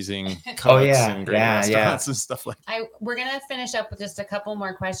and amazing cooks and great restaurants and stuff like that. We're going to finish up with just a couple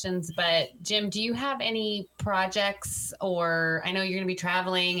more questions, but Jim, do you have any projects, or I know you're going to be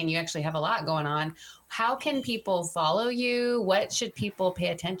traveling and you actually have a lot going on. How can people follow you? What should people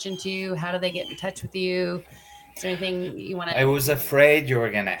pay attention to? How do they get in touch with you? Is there anything you want to? I was afraid you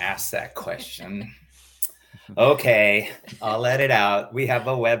were going to ask that question. Okay, I'll let it out. We have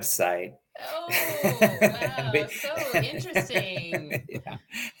a website. Oh, wow. So interesting. Yeah.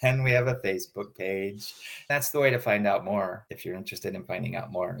 And we have a Facebook page. That's the way to find out more. If you're interested in finding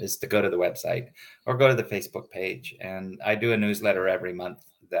out more, is to go to the website or go to the Facebook page. And I do a newsletter every month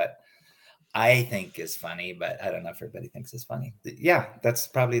that I think is funny, but I don't know if everybody thinks it's funny. Yeah, that's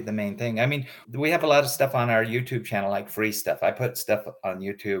probably the main thing. I mean, we have a lot of stuff on our YouTube channel, like free stuff. I put stuff on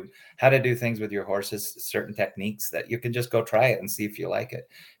YouTube, how to do things with your horses, certain techniques that you can just go try it and see if you like it.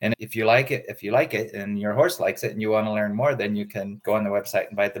 And if you like it and your horse likes it and you want to learn more, then you can go on the website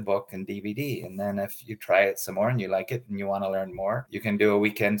and buy the book and DVD. And then if you try it some more and you like it and you want to learn more, you can do a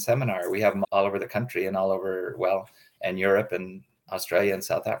weekend seminar. We have them all over the country and all over, and Europe and Australia and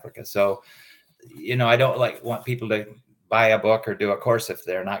South Africa. So, I don't want people to buy a book or do a course if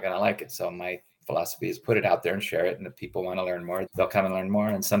they're not going to like it. So my philosophy is put it out there and share it. And if people want to learn more, they'll come and learn more.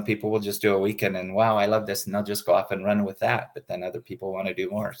 And some people will just do a weekend and wow, I love this. And they'll just go off and run with that. But then other people want to do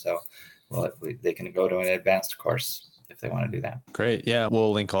more. So, they can go to an advanced course if they want to do that. Great. Yeah.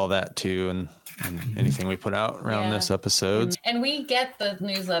 We'll link all that too. And anything we put out around this episode. And we get the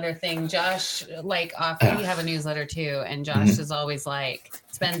newsletter thing. Josh, we have a newsletter too. And Josh is always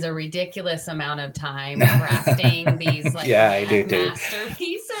spends a ridiculous amount of time crafting these I do too.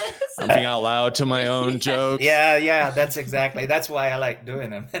 masterpieces. Thinking out loud to my own jokes. Yeah, that's why I like doing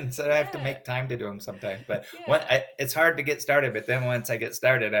them. And so I have to make time to do them sometimes. But it's hard to get started. But then once I get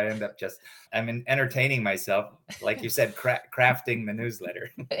started, I end up I'm entertaining myself. Like you said, said crafting the newsletter.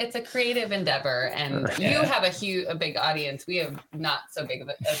 It's a creative endeavor, and you have a big audience. We have not as big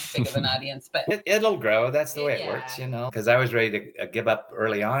of an audience, but it'll grow. That's the way it works, because I was ready to give up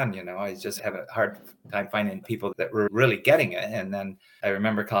early on. I just have a hard time finding people that were really getting it. And then I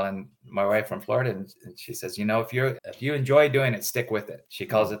remember calling my wife from Florida, and she says, if you enjoy doing it, stick with it. She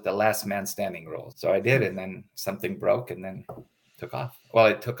calls it the last man standing rule. So I did, and then something broke, and then took off. Well,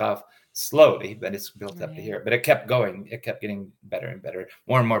 it took off slowly, but it's built up to here. But it kept going. It kept getting better and better.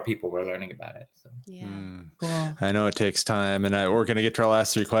 More and more people were learning about it. So. Cool. I know it takes time, and we're going to get to our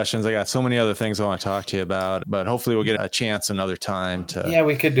last 3 questions. I got so many other things I want to talk to you about, but hopefully we'll get a chance another time to. Yeah,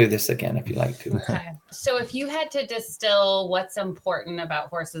 we could do this again if you like to. Okay. So if you had to distill what's important about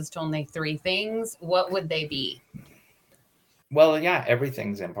horses to only 3 things, what would they be? Well, yeah,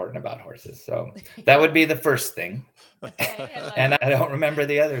 everything's important about horses. So that would be the first thing. And I don't remember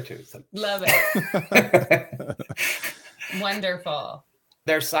the other 2. So. Love it. Wonderful.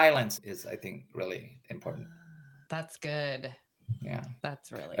 Their silence is, I think, really important. That's good. Yeah.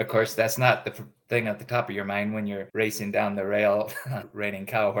 That's really Of course, that's not the thing at the top of your mind when you're racing down the rail, reining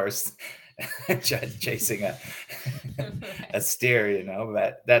cow horse, chasing a steer,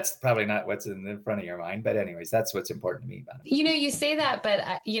 but that's probably not what's in the front of your mind. But anyways, that's what's important to me about it. You say that, but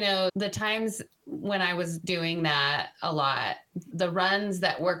the times when I was doing that a lot, the runs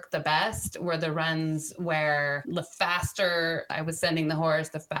that worked the best were the runs where the faster I was sending the horse,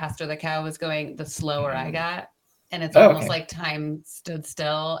 the faster the cow was going, the slower I got. And it's almost like time stood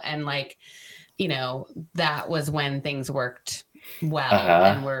still. And that was when things worked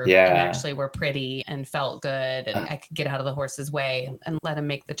well and actually were pretty and felt good, and I could get out of the horse's way and let him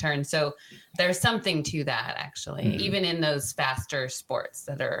make the turn. So there's something to that, actually, even in those faster sports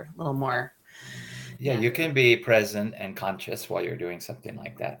that are a little more. Yeah, you can be present and conscious while you're doing something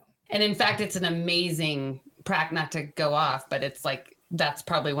like that. And in fact, it's an amazing practice, not to go off, but it's like, that's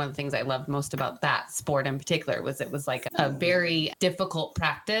probably one of the things I loved most about that sport in particular, it was like a very difficult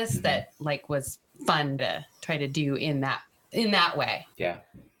practice that was fun to try to do in that way. Yeah.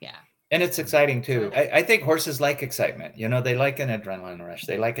 Yeah. And it's exciting too. I think horses like excitement. They like an adrenaline rush.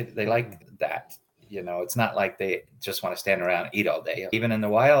 They like it. They like that. It's not like they just want to stand around and eat all day. Even in the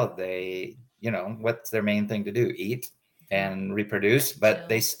wild, they, what's their main thing to do? Eat and reproduce, but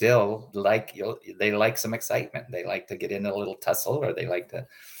they still they like some excitement. They like to get in a little tussle, or they like to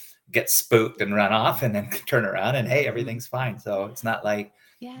get spooked and run off and then turn around and, hey, everything's fine. So it's not like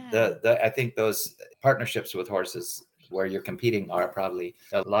I think those partnerships with horses where you're competing are probably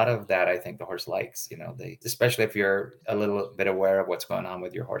a lot of that. I think the horse likes, especially if you're a little bit aware of what's going on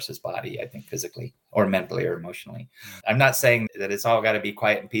with your horse's body, I think physically or mentally or emotionally. I'm not saying that it's all got to be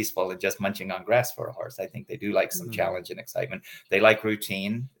quiet and peaceful and just munching on grass for a horse. I think they do like some challenge and excitement. They like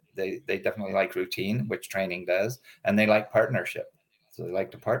routine. They definitely like routine, which training does. And they like partnership. So they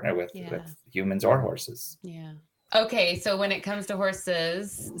like to partner with humans or horses. Yeah. Okay. So when it comes to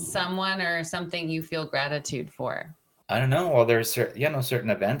horses, someone or something you feel gratitude for? I don't know. Well, there's certain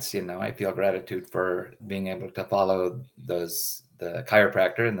events, I feel gratitude for being able to follow the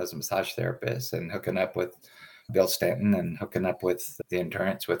chiropractor and those massage therapists, and hooking up with Bill Stanton and hooking up with the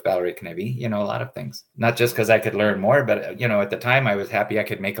interns with Valerie Knibbe, a lot of things, not just because I could learn more, but, at the time I was happy I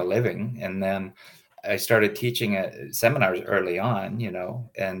could make a living. And then I started teaching at seminars early on,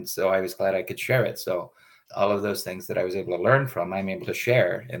 and so I was glad I could share it. So all of those things that I was able to learn from, I'm able to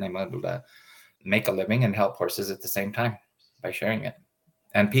share, and I'm able to make a living and help horses at the same time by sharing it.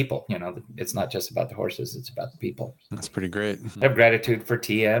 And people, it's not just about the horses, it's about the people. That's pretty great. I have gratitude for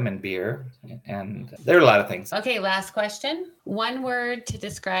TM and beer, and there are a lot of things. Okay, last question. One word to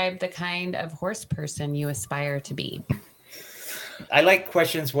describe the kind of horse person you aspire to be. I like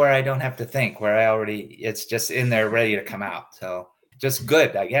questions where I don't have to think, it's just in there ready to come out. So just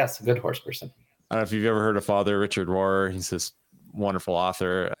good, I guess, a good horse person. I don't know if you've ever heard of Father Richard Rohr. He's this wonderful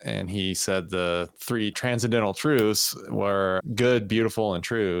author, and he said the 3 transcendental truths were good, beautiful, and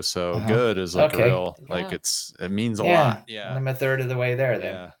true. So good is real, it means a lot. Yeah, I'm a third of the way there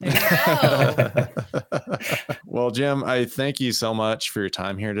then. There you go. Well, Jim, I thank you so much for your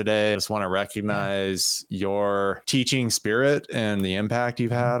time here today. I just want to recognize your teaching spirit and the impact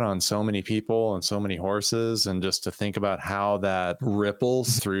you've had on so many people and so many horses, and just to think about how that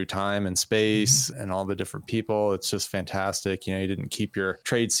ripples through time and space and all the different people. It's just fantastic. You didn't keep your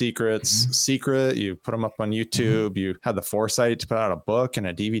trade secrets secret. You put them up on YouTube. You had the foresight to put out a book and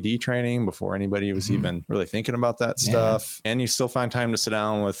a DVD training before anybody was even really thinking about that stuff. And you still find time to sit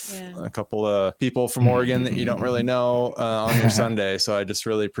down with a couple of people from Oregon that you don't really know on your Sunday. So I just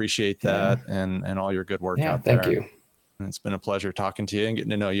really appreciate that and all your good work out there. Thank you. And it's been a pleasure talking to you and getting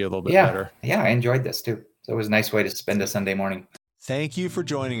to know you a little bit better. Yeah, I enjoyed this too. So it was a nice way to spend a Sunday morning. Thank you for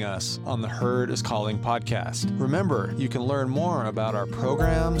joining us on the Herd is Calling podcast. Remember, you can learn more about our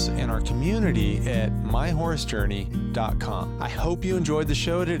programs and our community at myhorsejourney.com. I hope you enjoyed the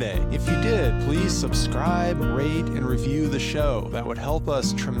show today. If you did, please subscribe, rate, and review the show. That would help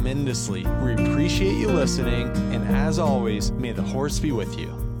us tremendously. We appreciate you listening, and as always, may the horse be with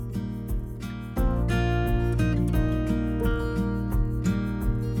you.